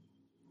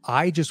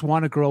 I just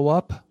want to grow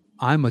up.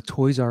 I'm a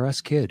Toys R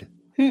Us kid.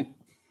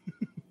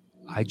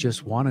 I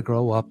just want to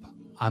grow up.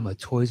 I'm a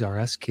Toys R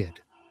Us kid.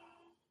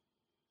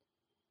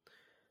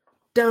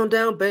 Down,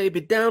 down, baby,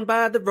 down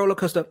by the roller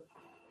coaster.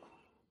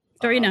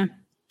 Dorina.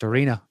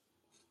 Dorina,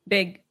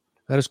 Big.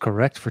 that is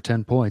correct for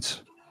 10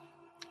 points.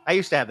 I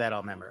used to have that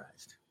all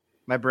memorized.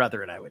 My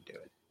brother and I would do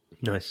it.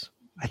 Nice.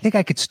 I think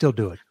I could still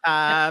do it.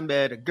 I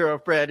met a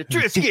girlfriend, a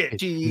Triscuit.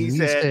 She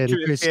said,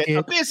 Triscuit,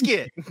 a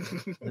biscuit.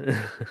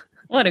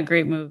 What a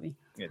great movie.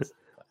 It's-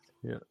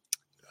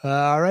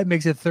 All right,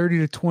 makes it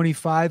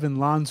 30-25 in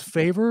Lon's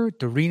favor.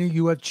 Dorina,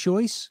 you have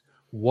choice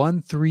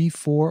 1, 3,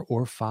 4,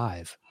 or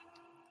 5.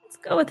 Let's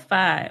go with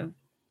 5.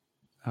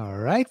 All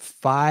right,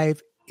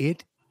 5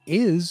 it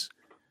is.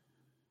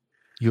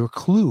 Your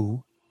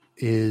clue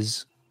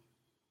is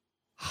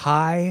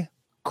high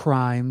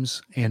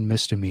crimes and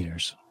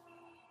misdemeanors.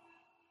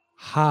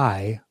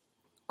 High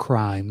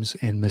crimes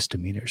and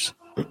misdemeanors.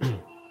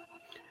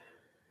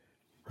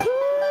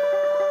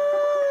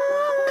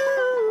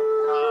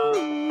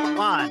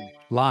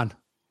 Lon,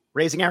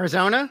 Raising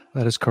Arizona.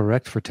 that is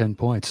correct for 10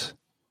 points.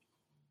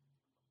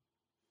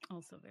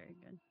 Also very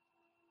good.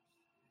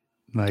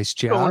 Nice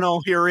Going job.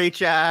 on here,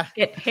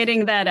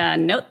 Hitting that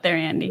note there,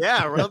 Andy.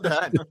 Yeah, well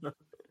done.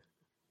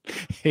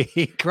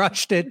 He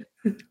crushed it.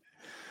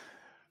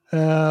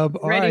 All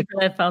Ready right.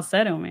 for that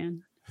falsetto,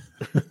 man.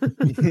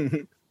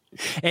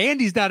 And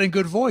he's not in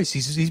good voice.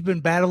 He's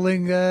been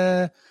battling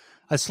a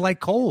slight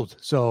cold,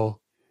 so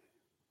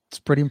it's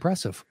pretty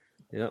impressive.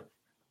 Yep.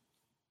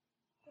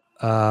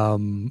 All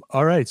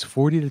right, it's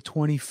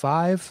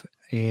 40-25,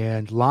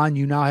 and Lon,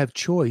 you now have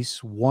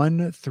choice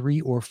 1,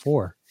 3, or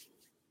 4.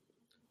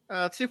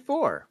 2,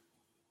 4.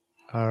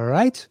 All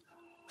right,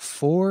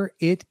 4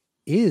 it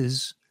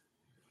is.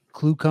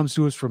 Clue comes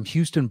to us from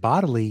Houston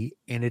Bodily,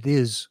 and it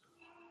is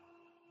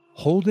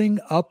holding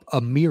up a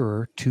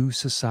mirror to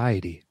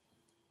society.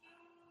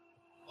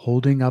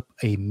 Holding up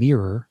a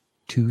mirror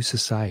to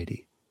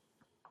society.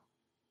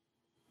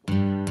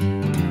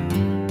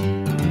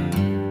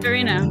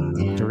 Dorina.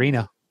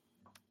 Dorina,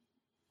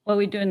 What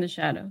We Do in the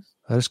Shadows.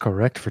 That is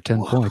correct for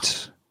 10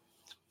 points.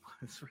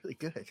 That's really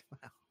good.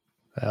 Wow.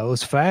 That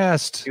was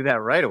fast. Do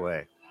that right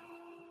away.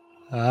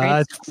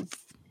 It's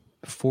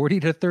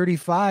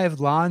 40-35.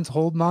 Lon's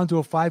holding on to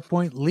a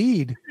 5-point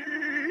lead.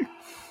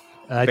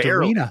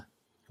 Dorina,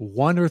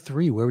 1 or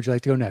 3. Where would you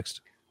like to go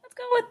next? Let's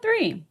go with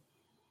 3.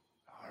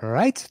 All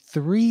right,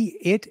 3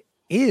 it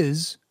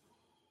is.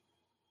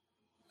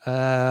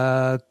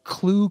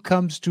 Clue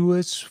comes to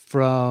us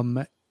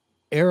from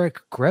Eric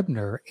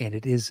Grebner, and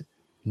it is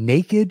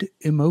naked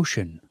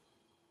emotion.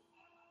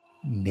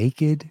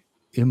 Naked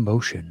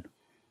emotion.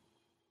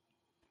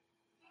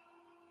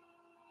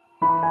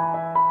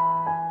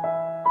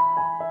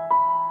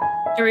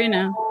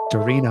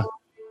 Dorina.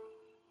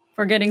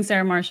 Forgetting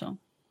Sarah Marshall.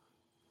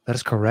 That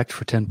is correct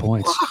for 10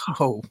 points.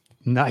 Whoa.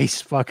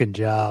 Nice fucking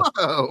job.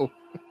 Whoa.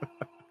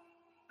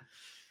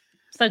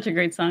 Such a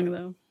great song,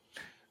 though.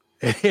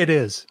 It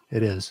is.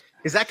 It is.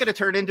 Is that going to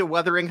turn into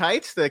Wuthering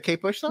Heights, the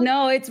Kate Bush song?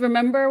 No, it's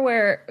remember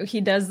where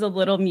he does the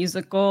little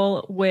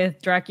musical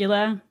with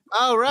Dracula?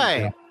 Oh,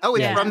 right. Yeah. Oh,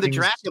 it's Yeah. from the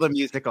Dracula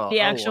musical. The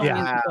actual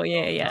wow. musical,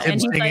 yeah. Him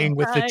And he's singing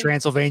with the "Die,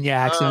 Transylvania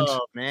accent.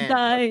 Oh, man.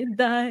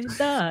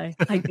 die.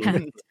 I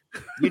can't.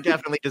 You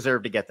definitely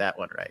deserve to get that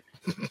one right.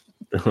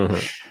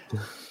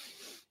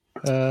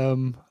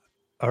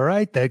 All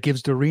right. That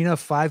gives Dorina a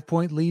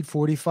 5-point lead,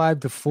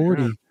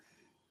 45-40.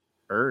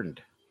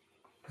 Earned.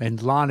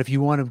 And Lon, if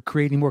you want to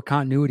create any more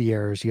continuity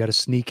errors, you got to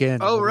sneak in.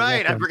 Oh,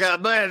 right. I forgot.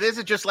 Man, this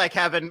is just like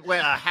having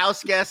a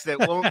house guest that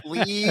won't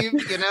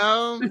leave, you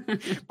know?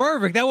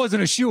 Perfect. That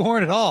wasn't a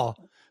shoehorn at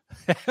all.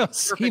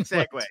 Perfect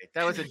segue.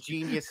 That was a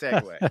genius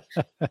segue.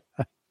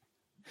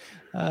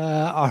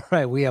 All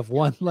right. We have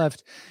one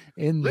left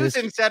in this.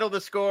 Losing settle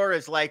the score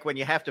is like when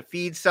you have to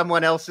feed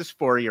someone else's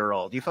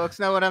 4-year-old. You folks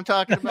know what I'm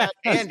talking about?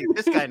 Andy,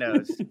 this guy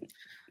knows.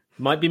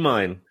 Might be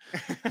mine.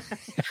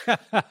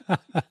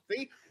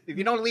 See? If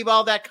you don't leave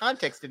all that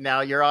context in now,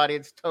 your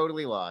audience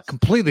totally lost.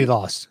 Completely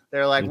lost.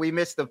 They're like, we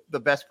missed the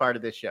best part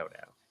of this show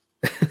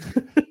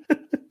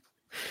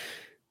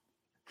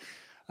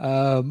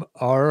now.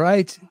 All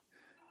right.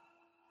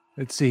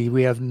 Let's see.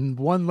 We have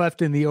one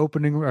left in the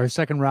opening or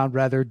second round,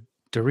 rather.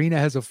 Dorina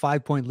has a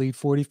 5-point lead,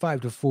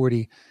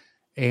 45-40.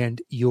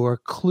 And your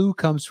clue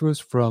comes to us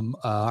from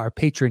our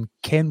patron,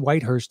 Ken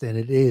Whitehurst, and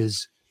it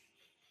is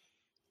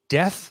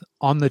Death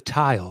on the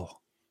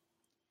Tile.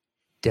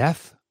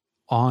 Death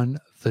on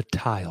the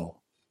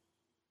Tile.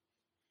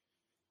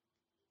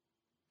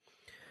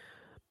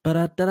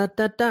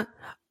 Ba-da-da-da-da-da.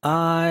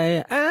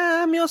 I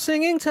am your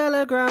singing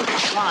telegram.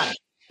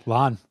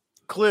 Lon.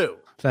 Clue.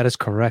 That is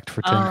correct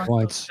for 10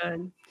 points. So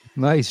good.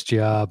 Nice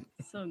job.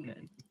 So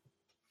good.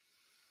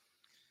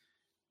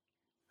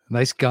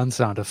 Nice gun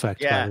sound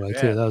effect, by the way,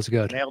 too. That was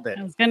good. Nailed it.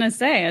 I was going to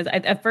say,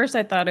 at first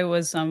I thought it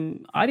was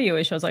some audio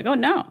issue. I was like, oh,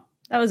 no,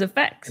 that was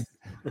effects.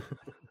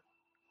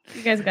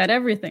 You guys got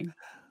everything.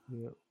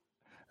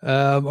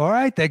 All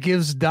right. That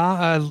gives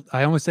Don,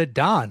 I almost said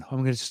Don.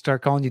 I'm going to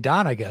start calling you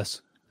Don, I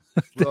guess.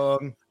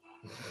 Wrong.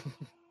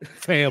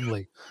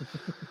 Family.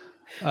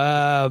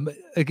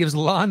 It gives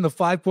Lon the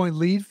 5-point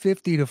lead,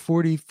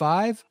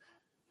 50-45.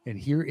 And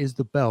here is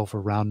the bell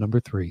for round number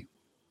 3.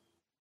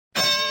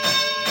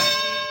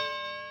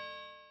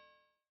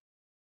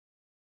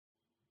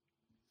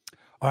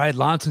 All right,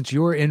 Lon, since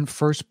you're in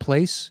first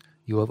place,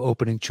 you have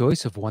opening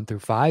choice of 1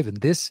 through 5, and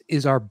this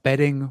is our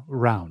betting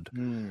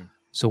round.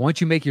 So once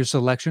you make your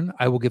selection,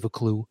 I will give a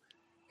clue,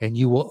 and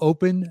you will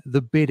open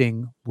the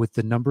bidding with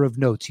the number of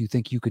notes you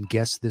think you can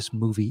guess this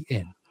movie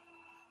in.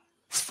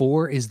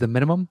 4 is the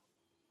minimum.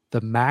 The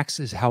max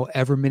is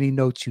however many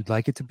notes you'd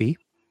like it to be.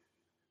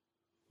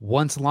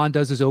 Once Lon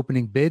does his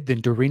opening bid,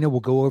 then Dorina will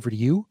go over to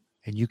you,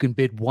 and you can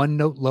bid 1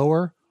 note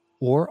lower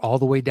or all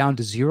the way down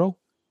to 0,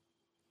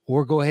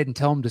 or go ahead and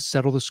tell him to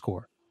settle the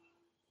score.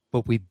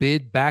 But we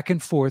bid back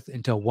and forth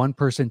until one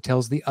person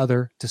tells the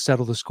other to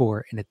settle the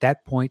score, and at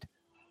that point,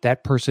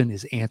 that person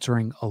is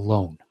answering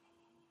alone.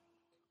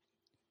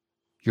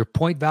 Your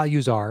point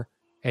values are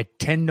at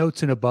 10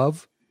 notes and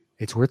above,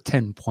 it's worth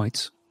 10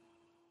 points.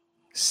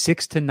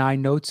 6 to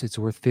 9 notes, it's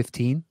worth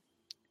 15.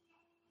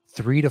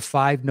 3 to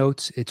 5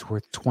 notes, it's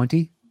worth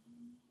 20.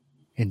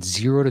 And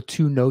 0 to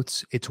 2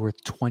 notes, it's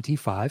worth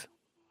 25.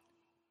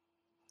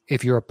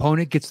 If your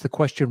opponent gets the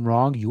question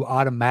wrong, you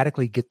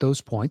automatically get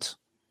those points.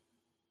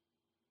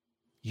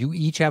 You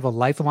each have a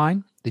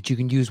lifeline that you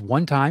can use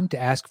one time to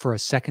ask for a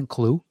second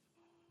clue.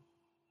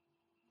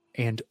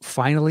 And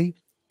finally,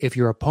 if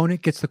your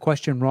opponent gets the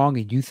question wrong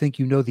and you think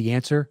you know the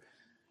answer,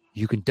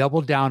 you can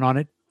double down on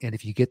it. And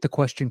if you get the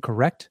question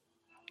correct,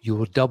 you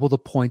will double the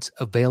points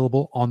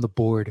available on the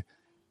board.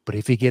 But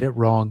if you get it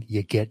wrong,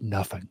 you get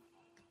nothing.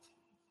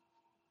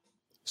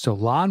 So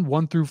Lon,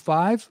 1 through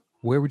 5,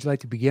 where would you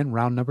like to begin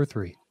round number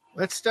 3?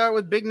 Let's start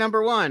with big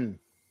number 1.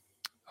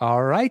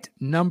 All right.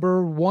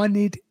 Number 1,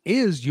 it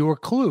is. Your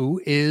clue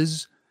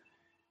is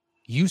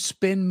you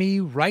spin me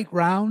right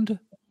round,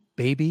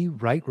 baby,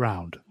 right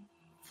round.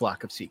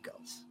 Flock of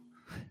Seagulls.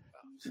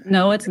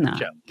 No, it's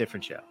not.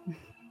 Different show.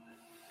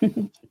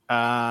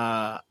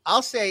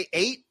 I'll say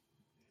 8.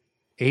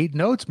 8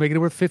 notes, making it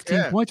worth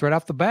 15 points right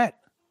off the bat.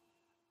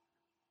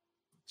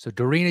 So,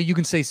 Dorina, you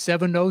can say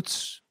 7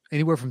 notes,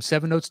 anywhere from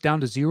 7 notes down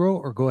to 0,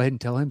 or go ahead and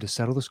tell him to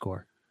settle the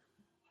score.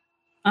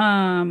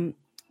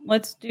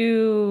 Let's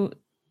do.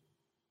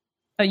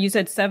 You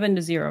said 7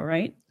 to 0,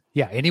 right?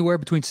 Yeah, anywhere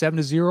between 7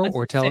 to 0,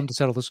 or tell him to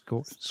settle the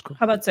score.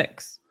 How about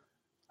 6?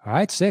 All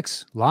right,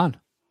 6. Lon.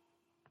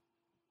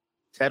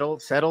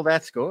 Settle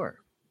that score.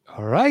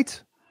 All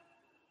right.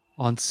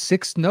 On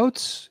 6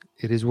 notes,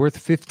 it is worth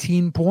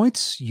 15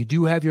 points. You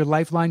do have your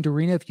lifeline,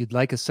 Dorina, if you'd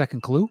like a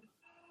second clue.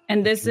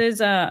 And this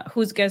is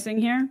who's guessing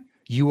here?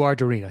 You are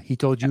Dorina. He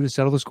told you to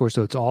settle the score,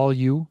 so it's all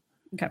you.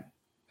 Okay.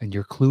 And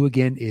your clue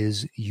again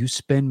is you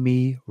spin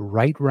me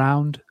right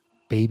round,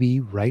 baby,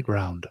 right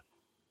round.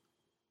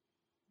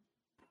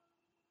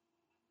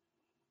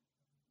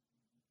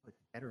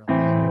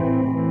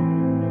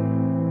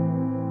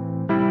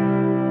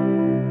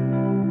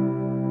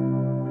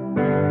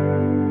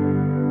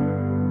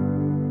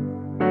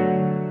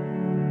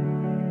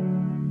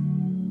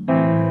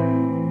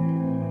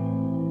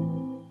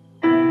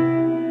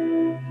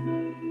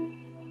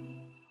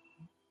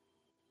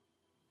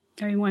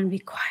 Everyone be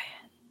quiet.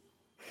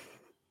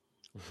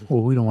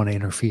 Well, we don't want to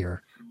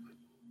interfere.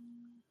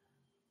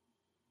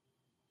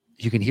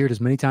 You can hear it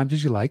as many times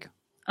as you like.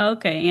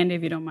 Okay, Andy,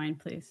 if you don't mind,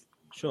 please.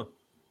 Sure.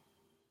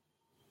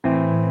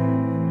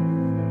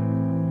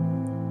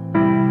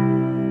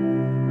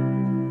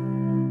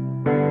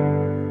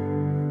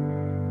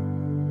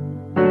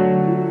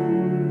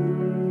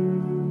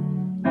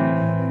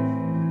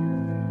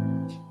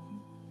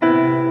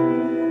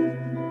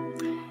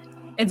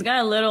 It's got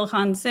a little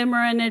Hans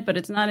Zimmer in it, but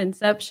it's not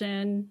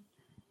Inception.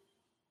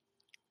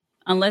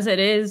 Unless it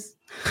is.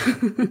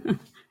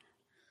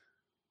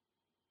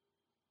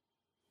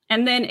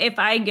 And then if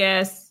I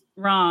guess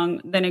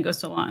wrong, then it goes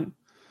to Lon.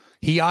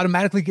 He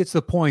automatically gets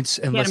the points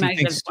unless he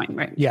thinks,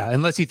 right. Yeah,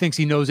 unless he thinks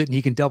he knows it and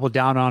he can double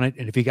down on it.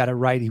 And if he got it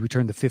right, he would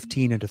turn the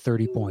 15 into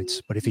 30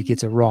 points. But if he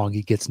gets it wrong,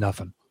 he gets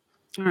nothing.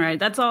 All right.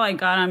 That's all I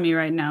got on me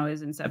right now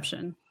is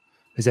Inception.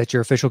 Is that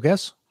your official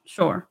guess?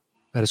 Sure.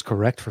 That is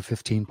correct for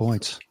 15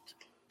 points.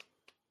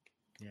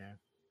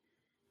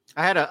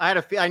 I had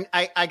a feeling.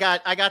 I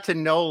got to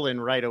Nolan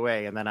right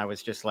away, and then I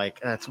was just like,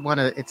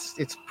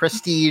 it's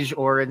Prestige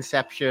or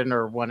Inception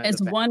or one.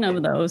 It's one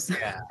of those.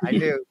 Yeah, I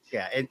knew.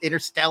 Yeah,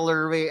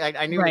 Interstellar.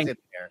 I knew it was in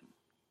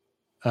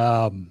there.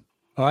 All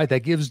right, that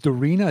gives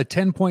Dorina a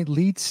 10-point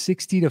lead,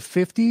 60 to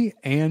 50,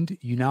 and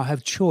you now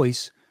have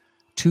choice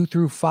 2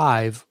 through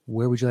 5.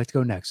 Where would you like to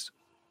go next?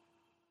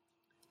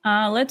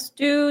 Let's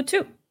do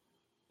 2.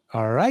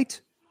 All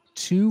right,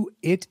 2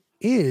 it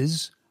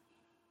is.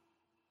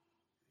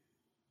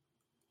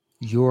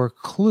 Your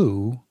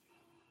clue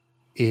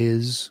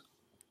is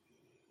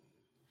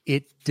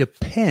it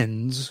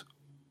depends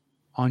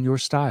on your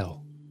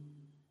style.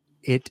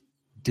 It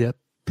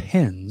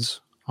depends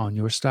on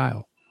your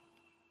style.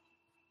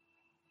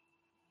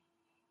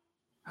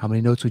 How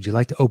many notes would you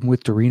like to open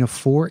with, Dorina?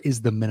 4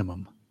 is the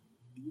minimum.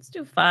 Let's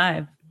do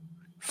 5.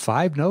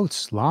 5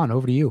 notes. Lon,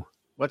 over to you.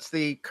 What's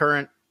the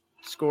current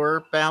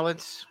score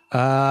balance?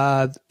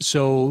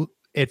 So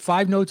at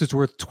 5 notes, it's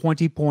worth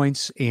 20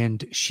 points,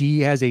 and she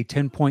has a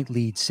 10-point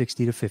lead,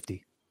 60 to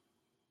 50.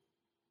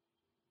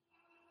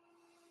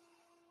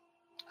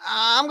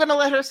 I'm going to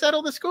let her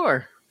settle the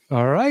score.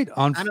 All right,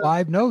 on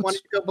 5 notes. I want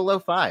to go below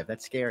 5.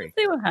 That's scary. Let's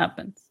see what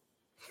happens.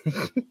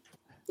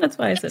 That's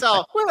why I said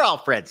we're all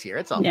friends here.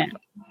 It's all fun.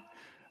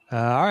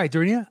 All right,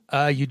 Dorina,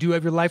 you do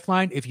have your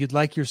lifeline if you'd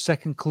like your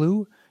second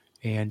clue,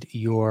 and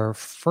your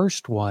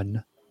first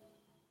one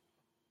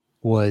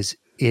was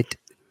it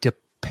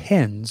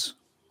depends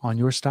on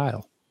your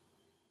style.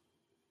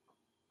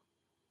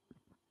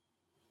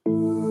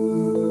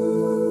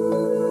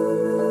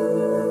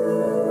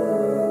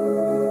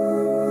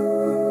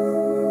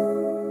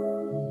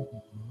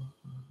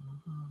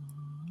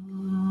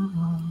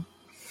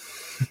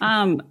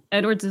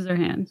 Edward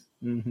Scissorhands.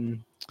 Mm-hmm.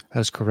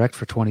 That's correct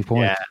for 20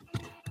 points. Yeah.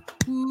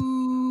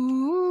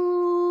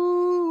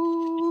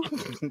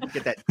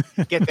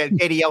 Get that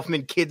Eddie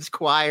Elfman Kids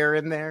Choir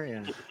in there.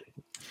 Yeah.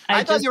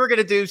 I thought you were going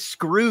to do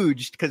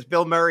Scrooged because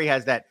Bill Murray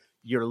has that.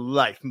 Your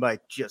life might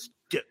just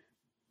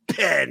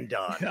depend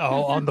on.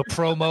 Oh, on the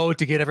promo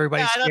to get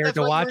everybody scared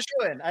to watch.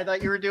 I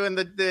thought you were doing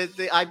the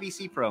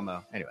IBC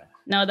promo. Anyway,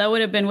 no, that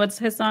would have been what's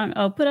his song?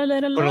 Oh, put a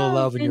little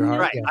love in your heart.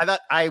 Right. Yeah.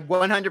 I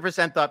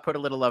 100% thought "Put a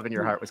Little Love in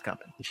Your Heart" was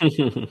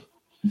coming.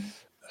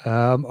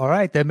 All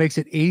right, that makes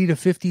it 80 to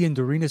 50 in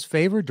Dorina's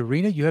favor.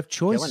 Dorina, you have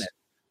choice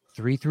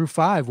 3 through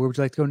 5. Where would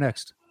you like to go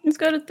next? Let's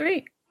go to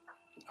 3.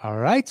 All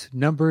right,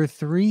 number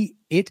 3.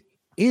 It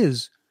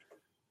is.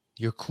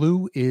 Your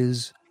clue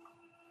is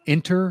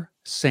Enter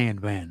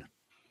Sandman.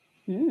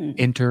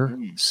 Enter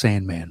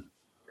Sandman.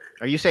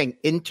 Are you saying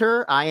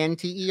Inter,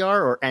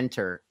 I-N-T-E-R, or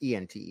Enter,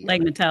 E-N-T-E-R?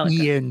 Like Metallica.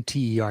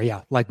 E-N-T-E-R,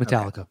 yeah, like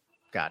Metallica. Okay.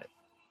 Got it.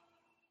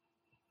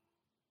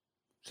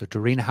 So,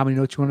 Dorina, how many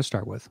notes you want to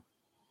start with?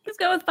 Let's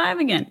go with 5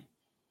 again.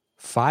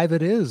 5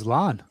 it is.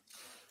 Lon.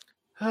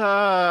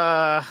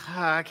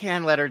 I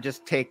can't let her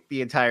just take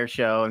the entire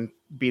show and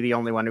be the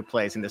only one who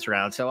plays in this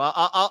round. So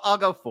I'll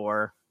go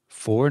 4.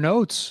 4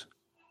 notes.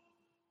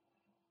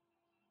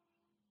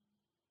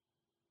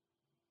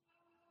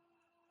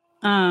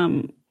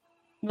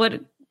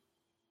 What?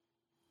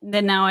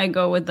 Then now I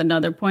go with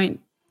another point.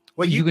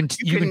 Well, you can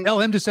tell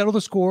him to settle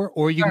the score,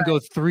 or you can go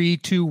 3,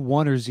 2,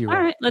 1, or 0.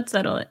 All right, let's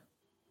settle it.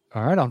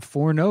 All right, on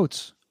 4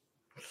 notes.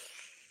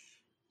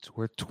 It's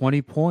worth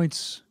 20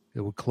 points.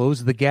 It would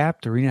close the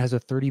gap. Dorina has a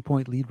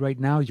 30-point lead right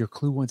now. Your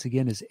clue, once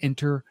again, is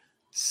enter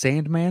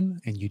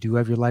Sandman, and you do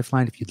have your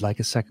lifeline if you'd like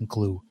a second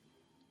clue.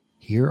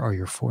 Here are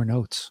your 4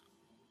 notes.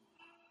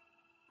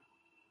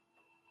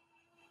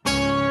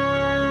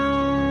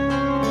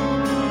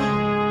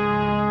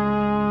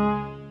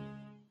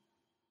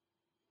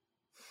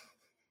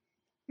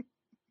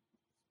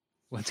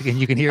 Once again,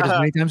 you can hear it as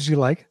many times as you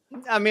like.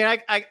 I mean,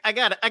 I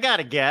got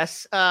to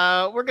guess.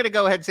 We're gonna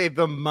go ahead and say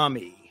The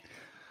Mummy.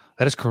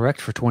 That is correct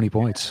for 20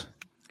 points.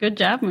 Good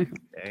job, Michael.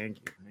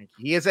 Thank you.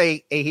 He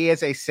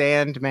is a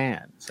sand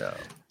man. So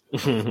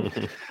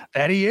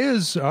that he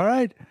is. All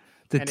right,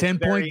 the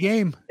 10-point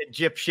game.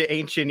 Egyptian,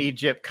 ancient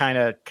Egypt kind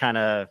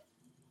of.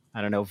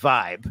 I don't know,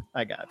 vibe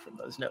I got from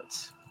those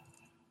notes.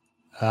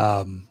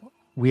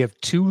 We have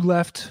 2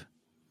 left.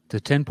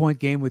 The 10-point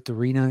game with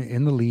Dorina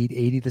in the lead,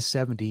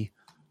 80-70.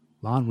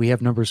 Lon, we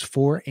have numbers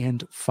 4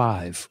 and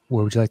 5.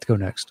 Where would you like to go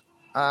next?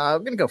 I'm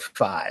going to go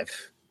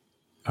 5.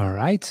 All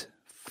right.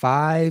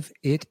 5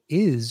 it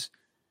is.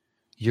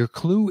 Your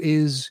clue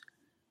is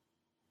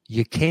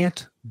you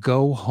can't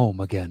go home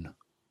again.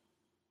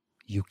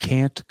 You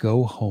can't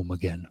go home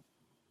again.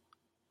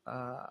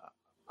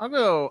 I'll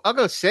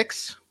go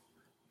 6.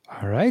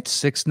 All right.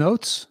 6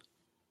 notes.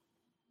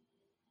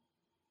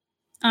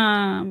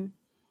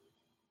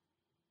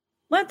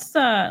 Let's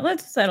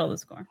settle the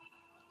score.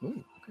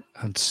 Ooh.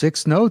 On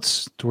 6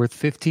 notes, it's worth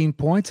 15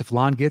 points. If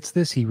Lon gets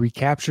this, he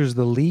recaptures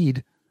the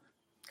lead.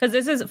 Because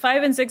this is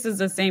 5 and 6 is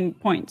the same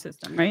point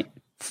system, right?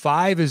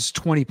 5 is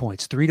 20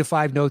 points. 3 to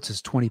 5 notes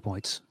is 20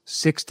 points.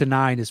 6 to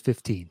 9 is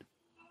 15.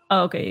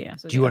 Oh, okay, yeah.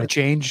 So do you want to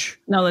change?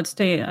 No, let's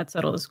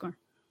settle the score.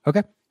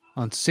 Okay.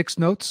 On 6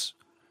 notes,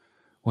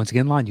 once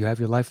again, Lon, you have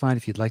your lifeline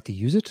if you'd like to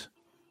use it.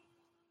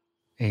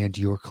 And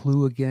your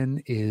clue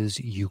again is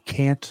you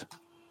can't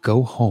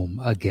go home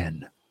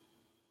again.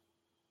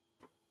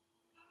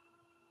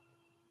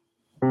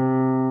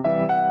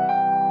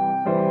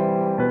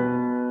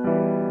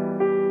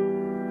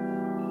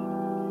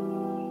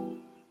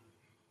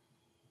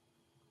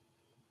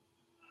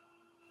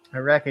 I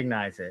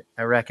recognize it.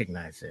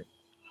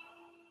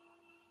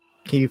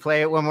 Can you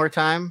play it one more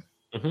time?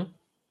 Mm-hmm.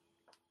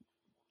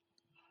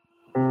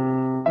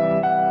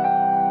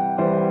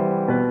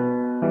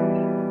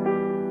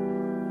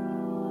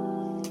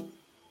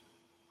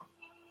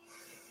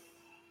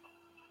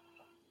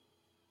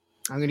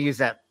 I'm going to use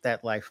that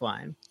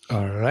lifeline.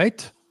 All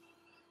right.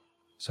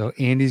 So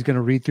Andy's going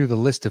to read through the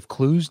list of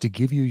clues to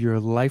give you your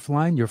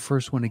lifeline. Your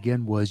first one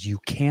again was you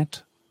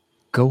can't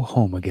go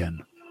home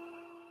again.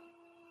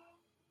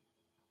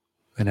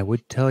 And I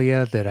would tell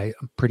you that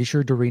I'm pretty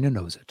sure Dorina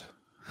knows it.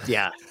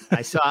 Yeah,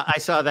 I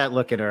saw that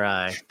look in her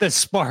eye. The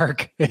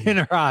spark in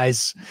her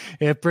eyes.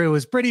 It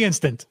was pretty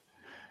instant.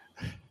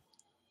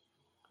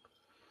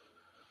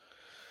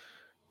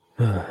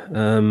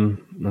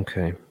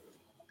 Okay.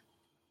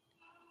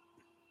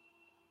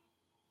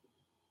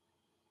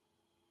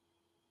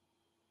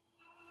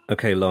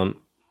 Okay, Lon.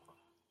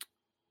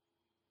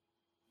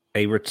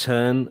 A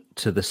return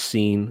to the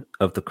scene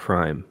of the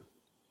crime.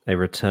 A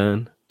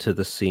return to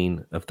the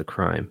scene of the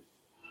crime.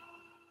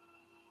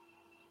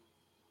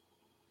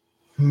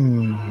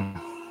 Can't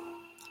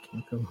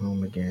go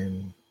home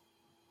again.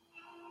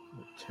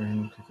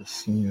 Return to the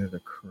scene of the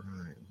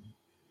crime.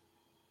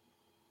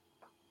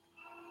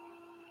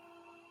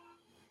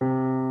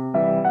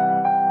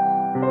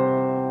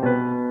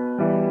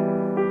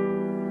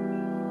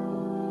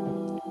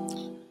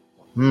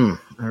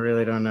 I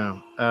really don't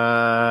know.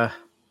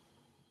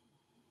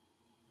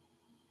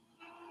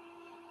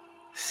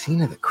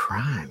 Scene of the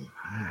crime.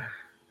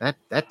 That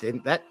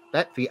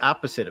the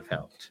opposite of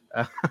helped.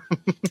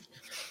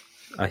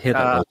 I hear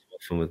that most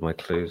often with my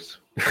clues.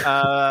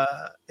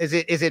 Is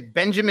it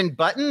Benjamin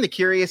Button? The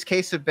Curious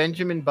Case of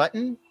Benjamin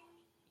Button?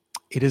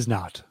 It is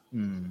not.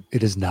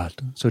 It is not.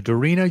 So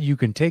Dorina, you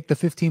can take the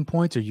 15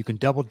 points or you can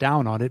double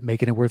down on it,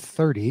 making it worth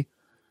 30.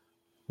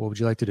 What would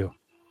you like to do?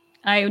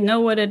 I know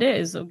what it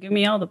is, so give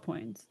me all the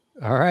points.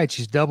 All right,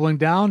 she's doubling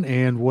down.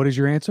 And what is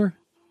your answer?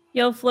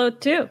 You'll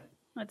float 2.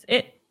 That's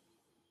it.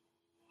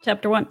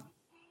 Chapter 1.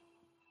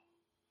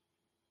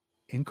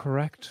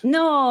 Incorrect.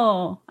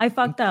 No, I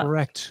fucked up.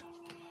 Correct.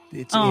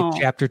 It's in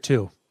chapter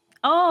 2.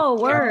 Oh,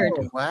 word.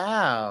 Oh,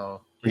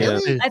 wow.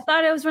 Really? Yeah. I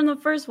thought it was from the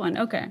first one.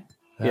 Okay.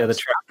 Yeah, the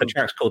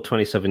track's called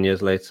 27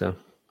 Years Later.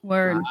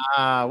 Word.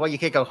 Well, you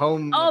can't go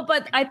home. Oh,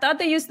 but I thought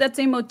they used that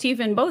same motif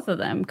in both of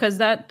them because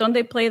don't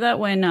they play that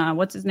when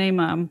what's his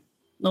name,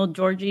 little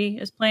Georgie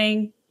is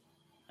playing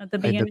at the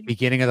beginning? At the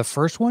beginning of the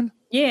first one?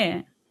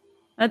 Yeah,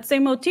 that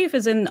same motif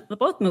is in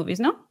both movies.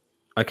 No,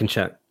 I can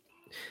check.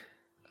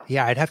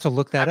 Yeah, I'd have to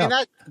look that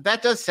up.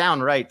 That does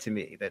sound right to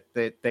me. That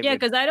yeah,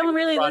 because I don't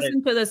really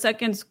listen to the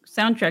second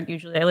soundtrack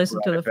usually. I listen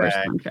to the first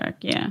soundtrack.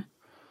 Yeah.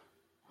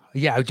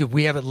 Yeah,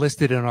 we have it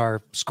listed in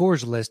our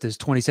scores list as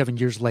 27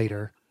 years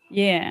later.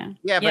 Yeah.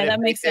 But that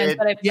makes sense.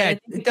 But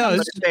it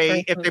does.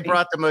 If they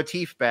brought the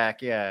motif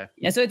back, yeah.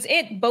 Yeah, so it's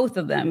both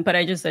of them, but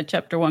I just said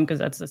chapter 1 because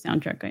that's the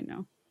soundtrack I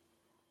know.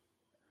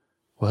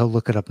 Well,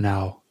 look it up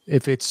now.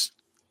 If it's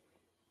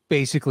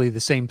basically the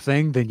same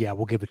thing, then yeah,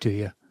 we'll give it to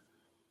you.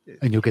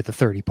 And you'll get the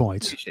 30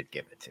 points. You should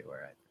give it to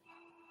her.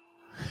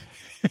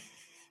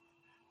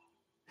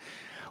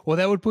 Well,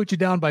 that would put you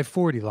down by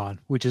 40, Lon,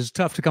 which is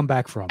tough to come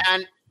back from.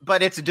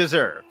 But it's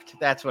deserved.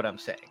 That's what I'm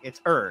saying. It's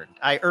earned.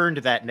 I earned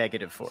that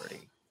negative 40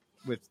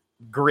 with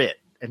grit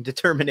and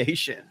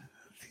determination.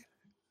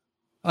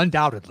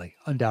 Undoubtedly.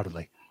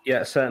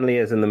 Yeah, it certainly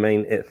is in the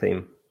main It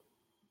theme.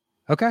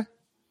 Okay.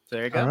 So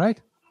there you go. All right.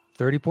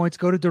 30 points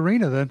go to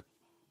Dorina then.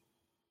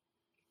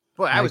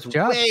 Boy, Nice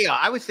job.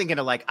 I was thinking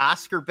of like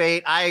Oscar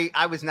bait.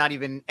 I was not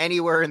even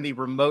anywhere in the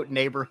remote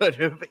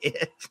neighborhood of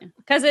it.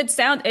 Because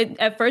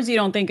at first you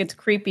don't think it's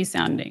creepy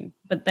sounding,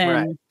 but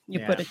then you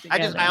put it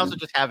together. I also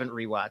just haven't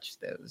rewatched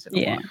those. In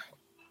a while.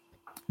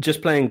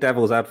 Just playing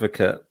devil's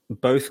advocate,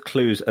 both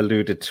clues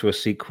alluded to a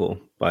sequel,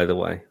 by the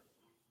way.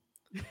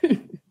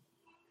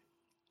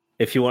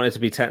 If you wanted to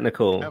be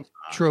technical.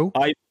 True.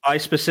 I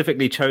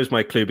specifically chose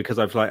my clue because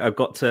I've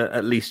got to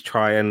at least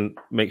try and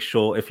make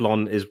sure if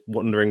Lon is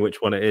wondering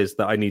which one it is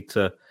that I need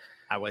to.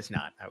 I was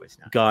not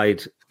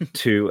guide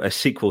to a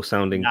sequel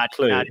sounding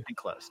clue. Not even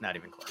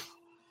close.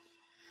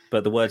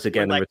 But the words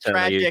again in return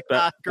are used.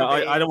 But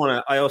I don't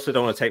want to. I also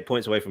don't want to take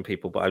points away from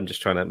people. But I'm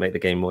just trying to make the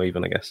game more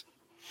even, I guess.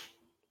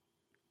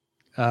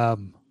 Well,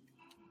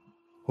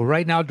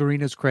 right now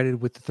Dorina's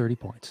credited with the 30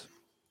 points.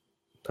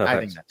 Perfect. I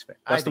think that's fair.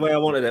 That's the way I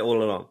wanted it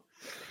all along.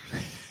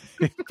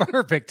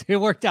 Perfect. It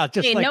worked out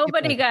just like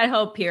nobody got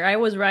help here. I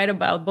was right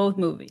about both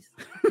movies.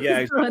 Yeah,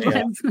 exactly.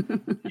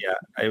 Yeah,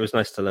 it was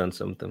nice to learn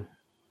something.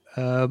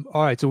 All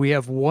right, so we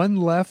have one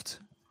left.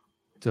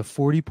 It's a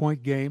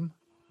 40-point game.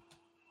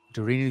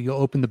 Dorina,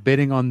 you'll open the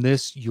bidding on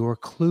this. Your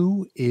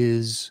clue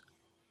is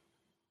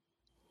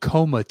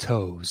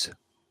comatose.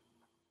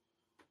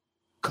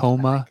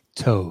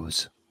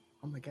 Comatose.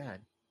 Oh my god.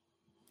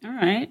 All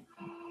right.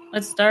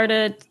 Let's start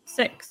at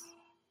 6.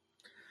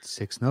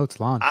 6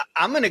 notes, Lon.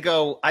 I'm going to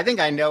go. I think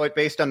I know it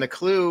based on the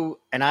clue,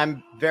 and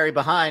I'm very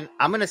behind.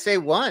 I'm going to say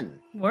 1.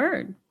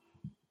 Word.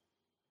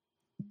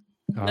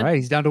 All right,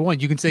 he's down to 1.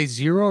 You can say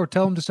 0 or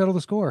tell him to settle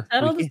the score.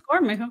 Settle the score,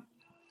 mijo.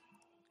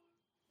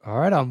 All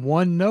right, on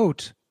 1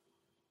 note,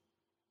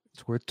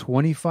 it's worth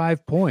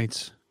 25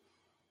 points.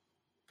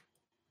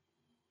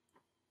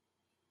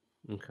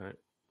 Okay.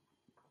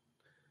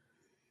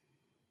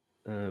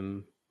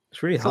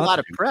 It's really hard. A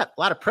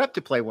lot of prep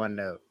to play 1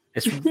 note.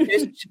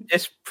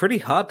 It's pretty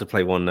hard to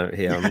play 1 note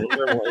here.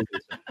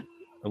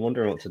 I'm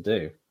wondering what to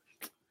do.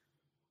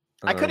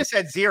 I could have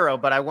said 0,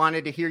 but I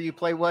wanted to hear you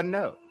play 1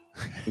 note.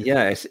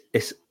 Yeah,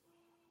 it's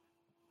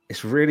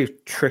really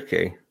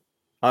tricky.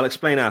 I'll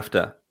explain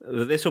after.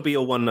 This will be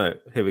your 1 note.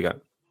 Here we go.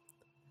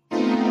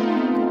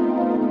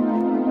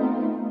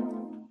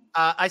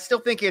 I still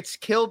think it's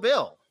Kill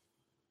Bill.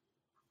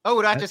 Oh,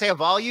 would I have to say a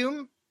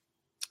volume?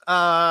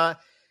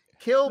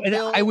 Kill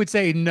Bill. I would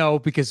say no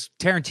because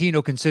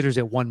Tarantino considers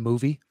it 1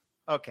 movie.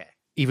 Okay.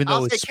 Even though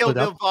I'll it's say Kill split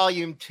Bill up.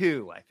 Volume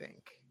 2, I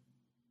think.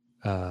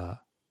 I'm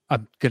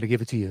going to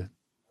give it to you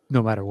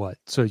no matter what.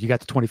 So you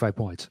got the 25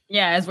 points.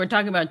 Yeah, as we're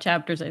talking about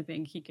chapters, I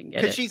think he can get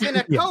it. Because she's in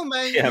a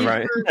coma. Yeah,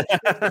 right.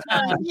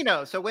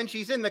 So when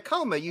she's in the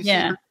coma, you see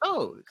her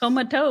toes.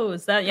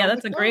 Comatose.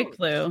 That's a great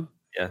clue.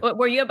 Yeah.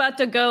 Were you about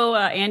to go,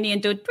 Andy,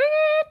 and do?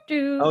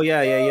 Oh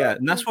yeah.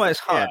 And that's why it's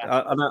hard.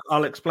 Yeah.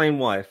 I'll explain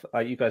why. If,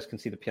 you guys can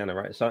see the piano,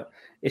 right? So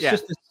it's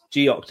just this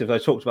G octave. I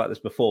talked about this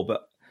before,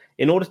 but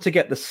in order to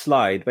get the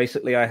slide,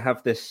 basically, I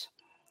have this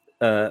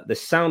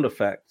sound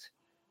effect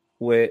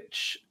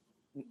which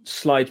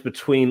slides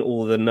between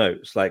all the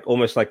notes, like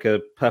almost like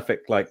a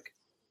perfect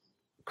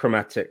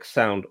chromatic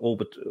sound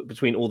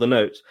between all the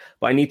notes.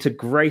 But I need to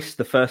grace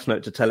the first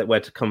note to tell it where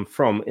to come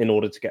from in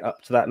order to get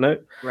up to that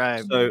note.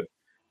 Right. So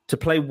to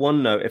play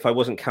 1 note, if I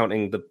wasn't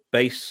counting the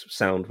bass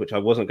sound, which I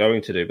wasn't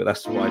going to do, but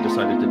that's what I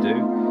decided to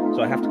do.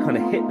 So I have to kind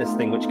of hit this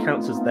thing, which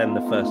counts as then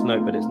the first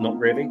note, but it's not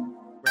really.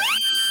 Right.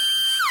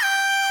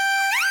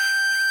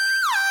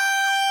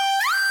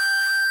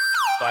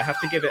 So I have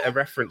to give it a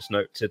reference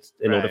note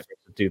in order for it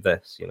to do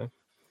this,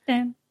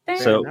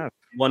 So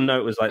 1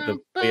 note was like the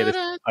weirdest.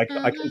 I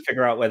couldn't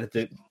figure out whether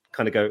to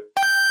kind of go.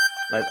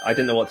 I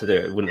didn't know what to do.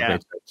 It wouldn't have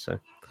made sense. So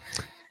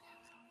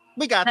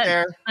we got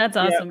there. That's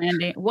awesome,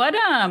 Andy. What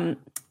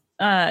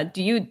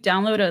do you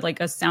download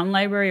a sound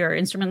library or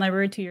instrument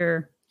library to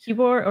your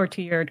keyboard or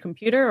to your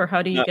computer, or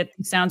how do you get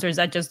these sounds, or is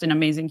that just an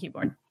amazing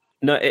keyboard?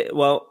 No,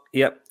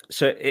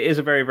 so it is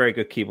a very, very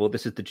good keyboard.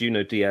 This is the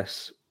Juno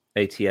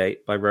DS88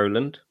 by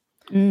Roland.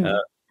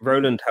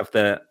 Roland have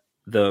the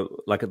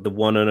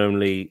one and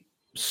only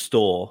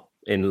store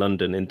in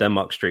London, in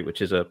Denmark Street,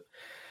 which is a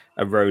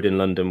road in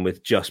London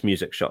with just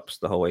music shops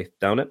the whole way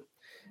down it.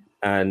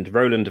 and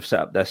Roland have set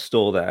up their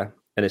store there,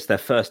 and it's their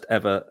first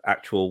ever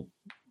actual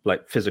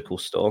like physical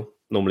store.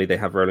 Normally they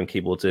have Roland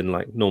keyboards in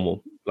like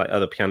normal like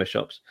other piano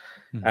shops.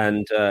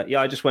 And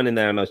I just went in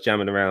there and I was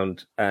jamming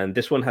around, and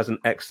this one has an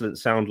excellent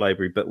sound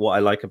library, but what I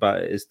like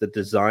about it is the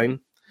design.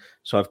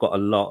 So I've got a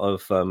lot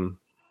of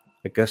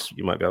I guess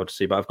you might be able to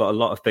see, but I've got a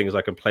lot of things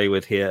I can play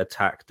with here: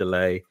 attack,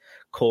 delay,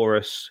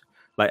 chorus.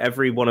 Like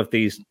every one of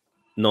these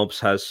knobs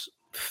has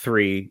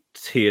 3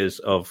 tiers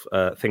of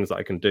things that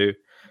I can do.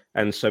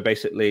 And so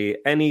basically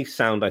any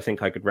sound I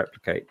think I could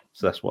replicate.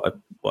 So that's what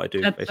I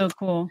do. That's basically. so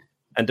cool.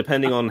 And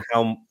depending on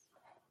how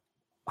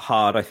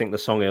hard I think the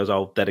song is,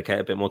 I'll dedicate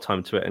a bit more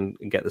time to it and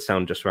get the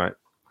sound just right.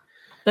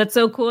 That's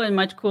so cool, and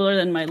much cooler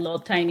than my little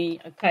tiny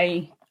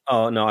Akai.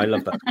 Oh no, I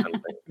love that kind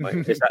of thing.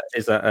 Like,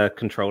 is that a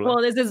controller?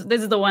 Well, this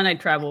is the one I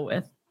travel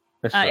with.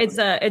 It's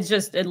the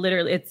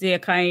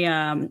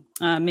Akai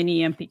mini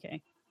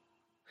MPK,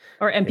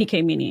 or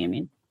MPK mini. I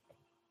mean,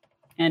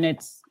 and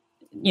it's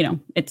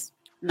it's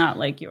not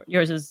like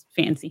yours is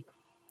fancy.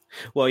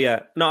 Well, yeah,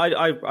 no,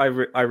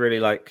 I really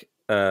like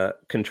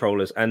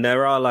controllers, and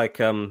there are like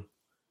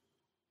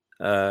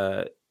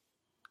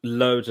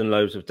loads and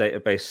loads of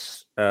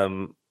database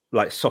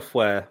like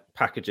software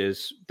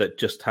packages that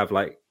just have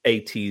like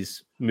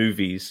 80s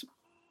movies,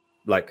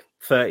 like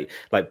 30,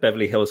 like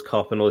Beverly Hills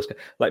Cop and all this,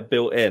 like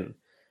built in.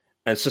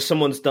 And so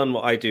someone's done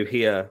what I do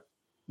here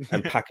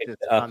and packaged it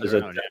up as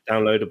a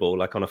downloadable,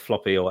 like on a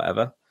floppy or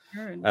whatever.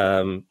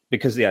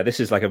 Because this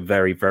is like a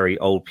very, very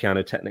old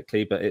piano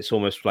technically, but it's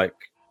almost like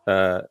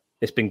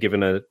it's been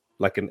given an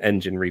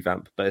engine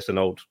revamp, but it's an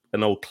old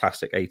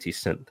classic 80s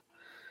synth.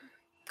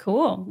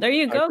 Cool. There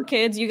you go,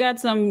 kids. You got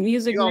some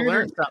music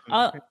other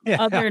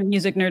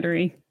music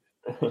nerdery.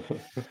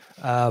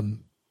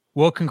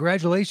 Well,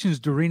 congratulations,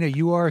 Dorina.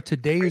 You are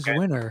today's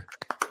winner.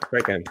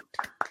 Great game.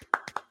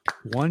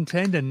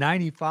 110 to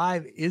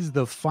 95 is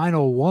the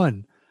final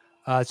one.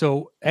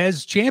 So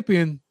as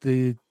champion,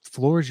 the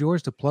floor is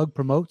yours to plug,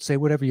 promote, say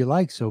whatever you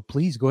like. So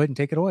please go ahead and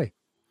take it away.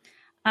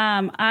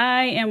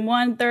 I am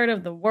 1/3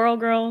 of the Whirl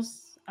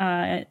Girls.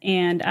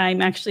 And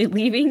I'm actually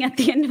leaving at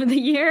the end of the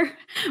year.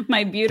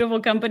 My beautiful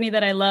company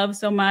that I love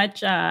so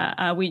much.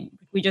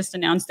 We just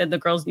announced that the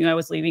girls knew I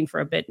was leaving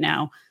for a bit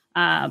now.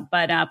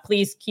 But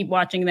please keep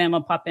watching them.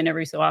 I'll pop in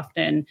every so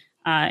often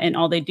and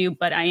all they do.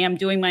 But I am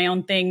doing my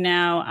own thing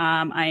now.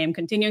 I am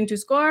continuing to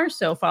score.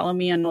 So follow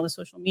me on all the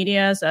social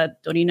medias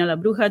at Dorina la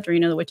Bruja,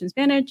 Dorina the Witch in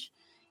Spanish.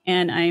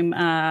 And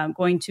I'm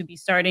going to be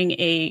starting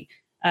a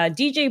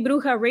DJ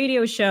Bruja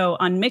radio show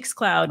on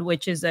Mixcloud,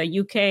 which is a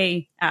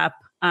UK app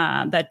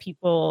that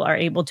people are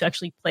able to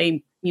actually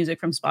play music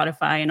from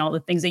Spotify and all the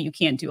things that you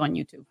can't do on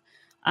YouTube.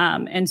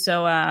 And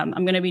so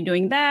I'm going to be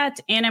doing that.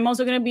 And I'm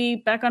also going to be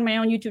back on my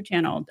own YouTube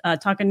channel,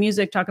 talking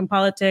music, talking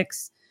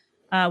politics,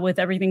 with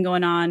everything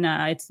going on.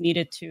 It's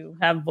needed to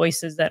have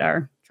voices that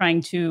are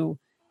trying to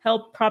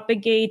help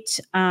propagate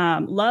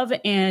love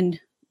and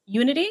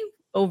unity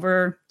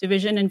over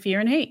division and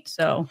fear and hate.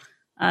 So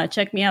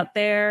check me out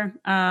there.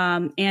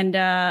 And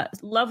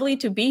lovely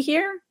to be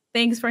here.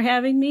 Thanks for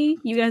having me.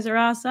 You guys are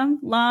awesome.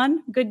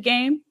 Lon, good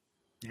game.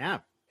 Yeah.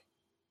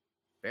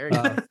 Very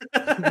good.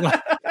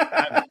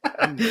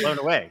 I'm blown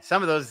away.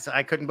 Some of those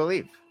I couldn't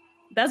believe.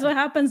 That's what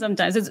happens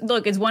sometimes. It's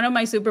one of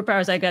my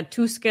superpowers. I got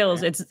 2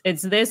 skills. Yeah.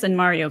 It's this and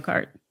Mario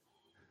Kart.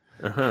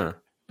 Uh-huh.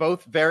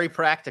 Both very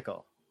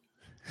practical.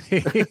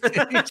 That's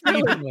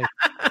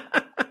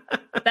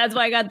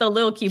why I got the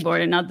little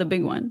keyboard and not the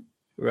big one.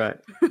 Right.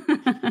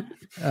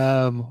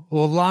 Well,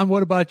 Lon,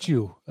 what about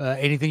you?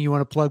 Anything you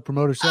want to plug,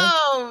 promote, or say?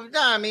 Oh,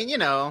 no, I mean,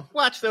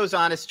 watch those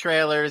honest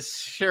trailers.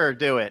 Sure,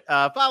 do it.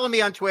 Follow me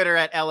on Twitter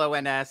at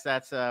LONS.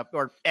 That's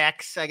or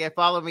X. I guess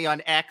follow me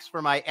on X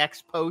for my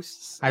X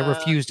posts. I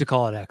refuse to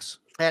call it X.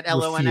 At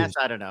LONS. Refuse.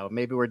 I don't know.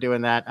 Maybe we're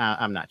doing that.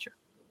 I'm not sure.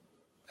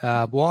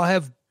 Well, I'll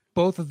have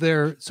both of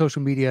their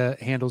social media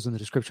handles in the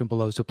description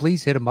below. So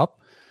please hit them up.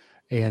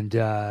 And,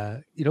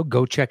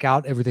 go check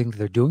out everything that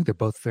they're doing. They're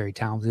both very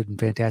talented and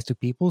fantastic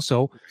people.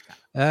 So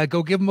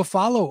go give them a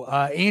follow.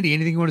 Andy,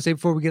 anything you want to say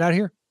before we get out of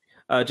here?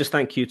 Just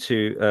thank you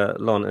to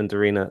Lon and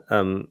Dorina,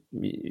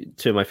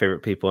 2 of my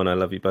favorite people, and I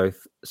love you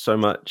both so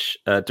much.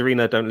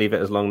 Dorina, don't leave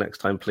it as long next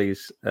time,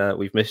 please.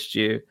 We've missed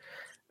you.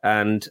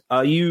 And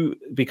are you,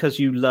 because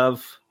you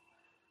love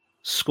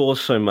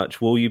scores so much,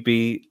 will you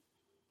be,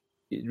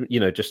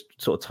 just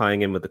sort of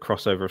tying in with the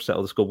crossover of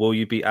Settle the Score, will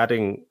you be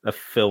adding a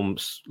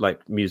film's like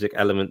music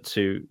element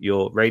to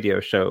your radio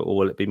show, or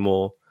will it be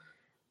more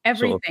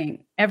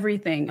everything?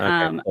 Okay,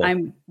 cool.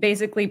 I'm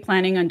basically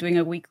planning on doing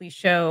a weekly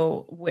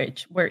show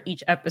where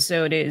each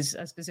episode is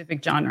a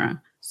specific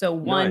genre. So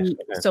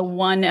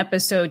one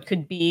episode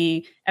could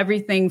be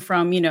everything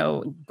from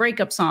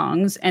breakup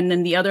songs, and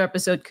then the other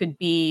episode could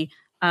be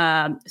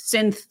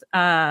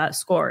synth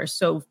scores,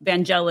 so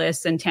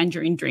Vangelis and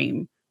Tangerine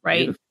Dream,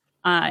 right? Beautiful.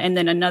 And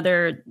then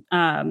another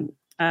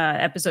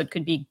episode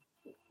could be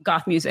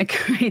goth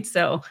music, right?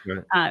 So,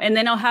 and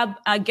then I'll have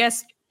a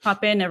guest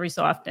pop in every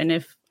so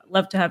often.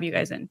 Love to have you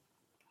guys in.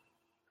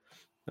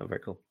 Oh,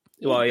 very cool.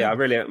 Well, yeah, I'm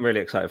really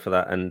excited for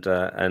that, and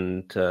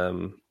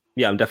I'm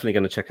definitely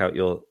going to check out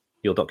your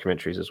your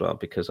documentaries as well,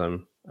 because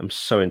I'm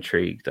so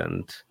intrigued,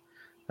 and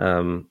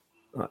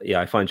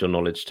I find your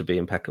knowledge to be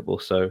impeccable.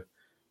 So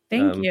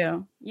thank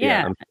you.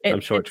 Yeah,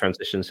 I'm sure it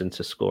transitions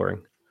into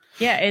scoring.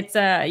 Yeah, it's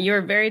you're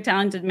a very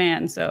talented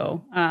man.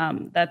 So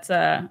that's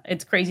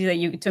it's crazy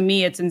that to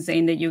me, it's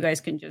insane that you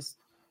guys can just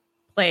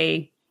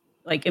play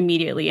like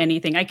immediately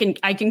anything. I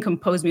can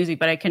compose music,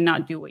 but I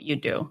cannot do what you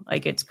do.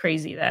 Like, it's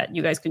crazy that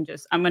you guys can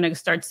just, I'm going to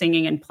start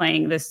singing and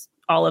playing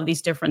all of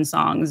these different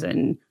songs.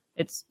 And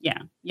it's,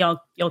 y'all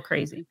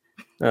crazy.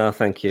 Oh,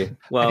 thank you.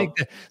 Well, I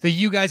think the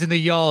you guys and the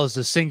y'all is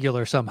a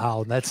singular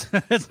somehow. That's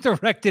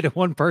directed at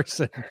one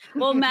person.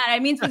 Well, Matt, I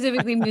mean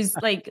specifically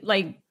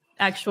like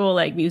actual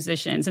like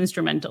musicians,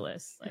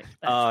 instrumentalists. Like,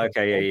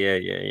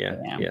 okay,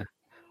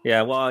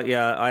 yeah. Well,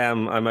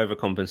 I'm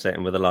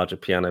overcompensating with a larger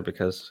piano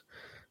because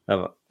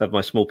of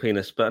my small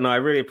penis. But no, I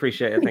really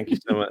appreciate it. Thank you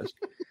so much.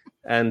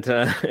 And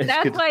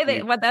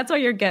that's why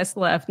your guest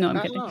left. No, I'm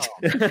kidding.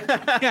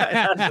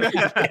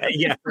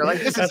 Yeah, we're like,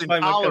 this is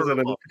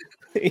intolerable.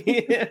 I'm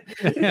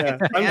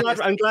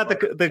glad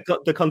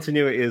the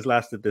continuity has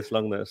lasted this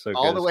long though. So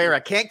all the way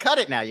around. Can't cut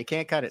it now. You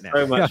can't cut it now.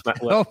 So much.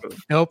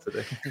 Nope.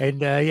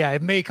 And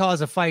it may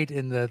cause a fight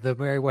in the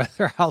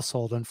Merriweather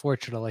household.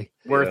 Unfortunately,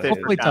 worth it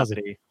for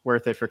comedy.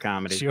 Worth it for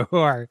comedy.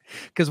 Sure,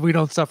 because we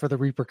don't suffer the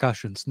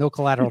repercussions. No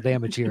collateral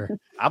damage here.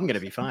 I'm gonna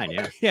be fine.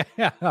 Yeah.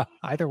 Yeah.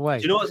 Either way.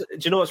 Do you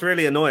know what's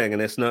really annoying,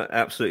 and it's not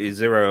absolutely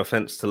zero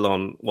offense to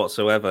Lon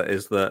whatsoever,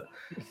 is that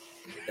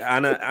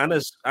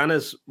Anna's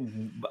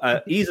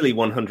easily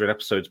 100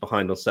 episodes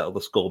behind on Settle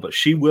the Score, but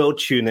she will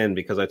tune in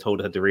because I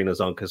told her Dorina's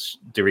on, because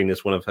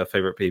Dorina's one of her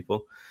favorite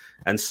people.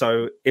 And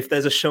so if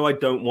there's a show I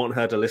don't want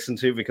her to listen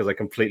to because I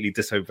completely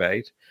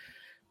disobeyed,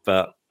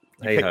 but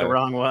you picked the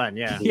wrong one.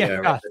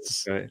 Yeah.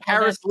 Right.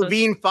 Harris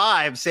Levine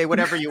 5, say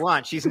whatever you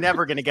want. She's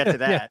never going to get to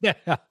that. Yeah.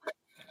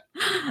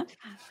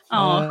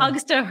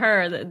 Hugs to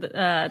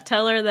her.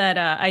 Tell her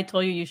that I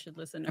told you should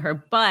listen to her,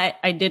 but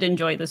I did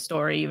enjoy the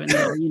story, even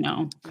though,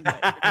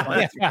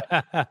 That's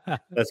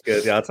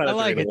good. Yeah, I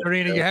like it,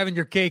 Dorina. You're having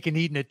your cake and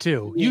eating it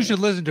too. Yeah. You should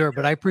listen to her,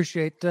 but I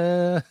appreciate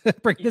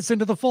bringing us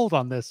into the fold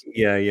on this.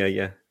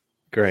 Yeah.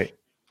 Great.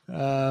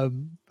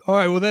 All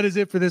right. Well, that is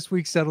it for this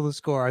week's Settle the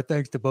Score. Our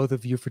thanks to both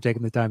of you for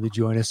taking the time to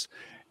join us.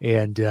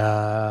 And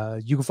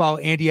you can follow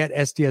Andy at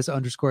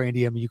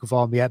SDS_AndyM. You can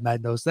follow me at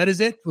Matt Knows. That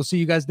is it. We'll see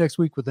you guys next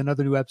week with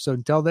another new episode.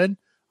 Until then,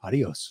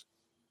 adios.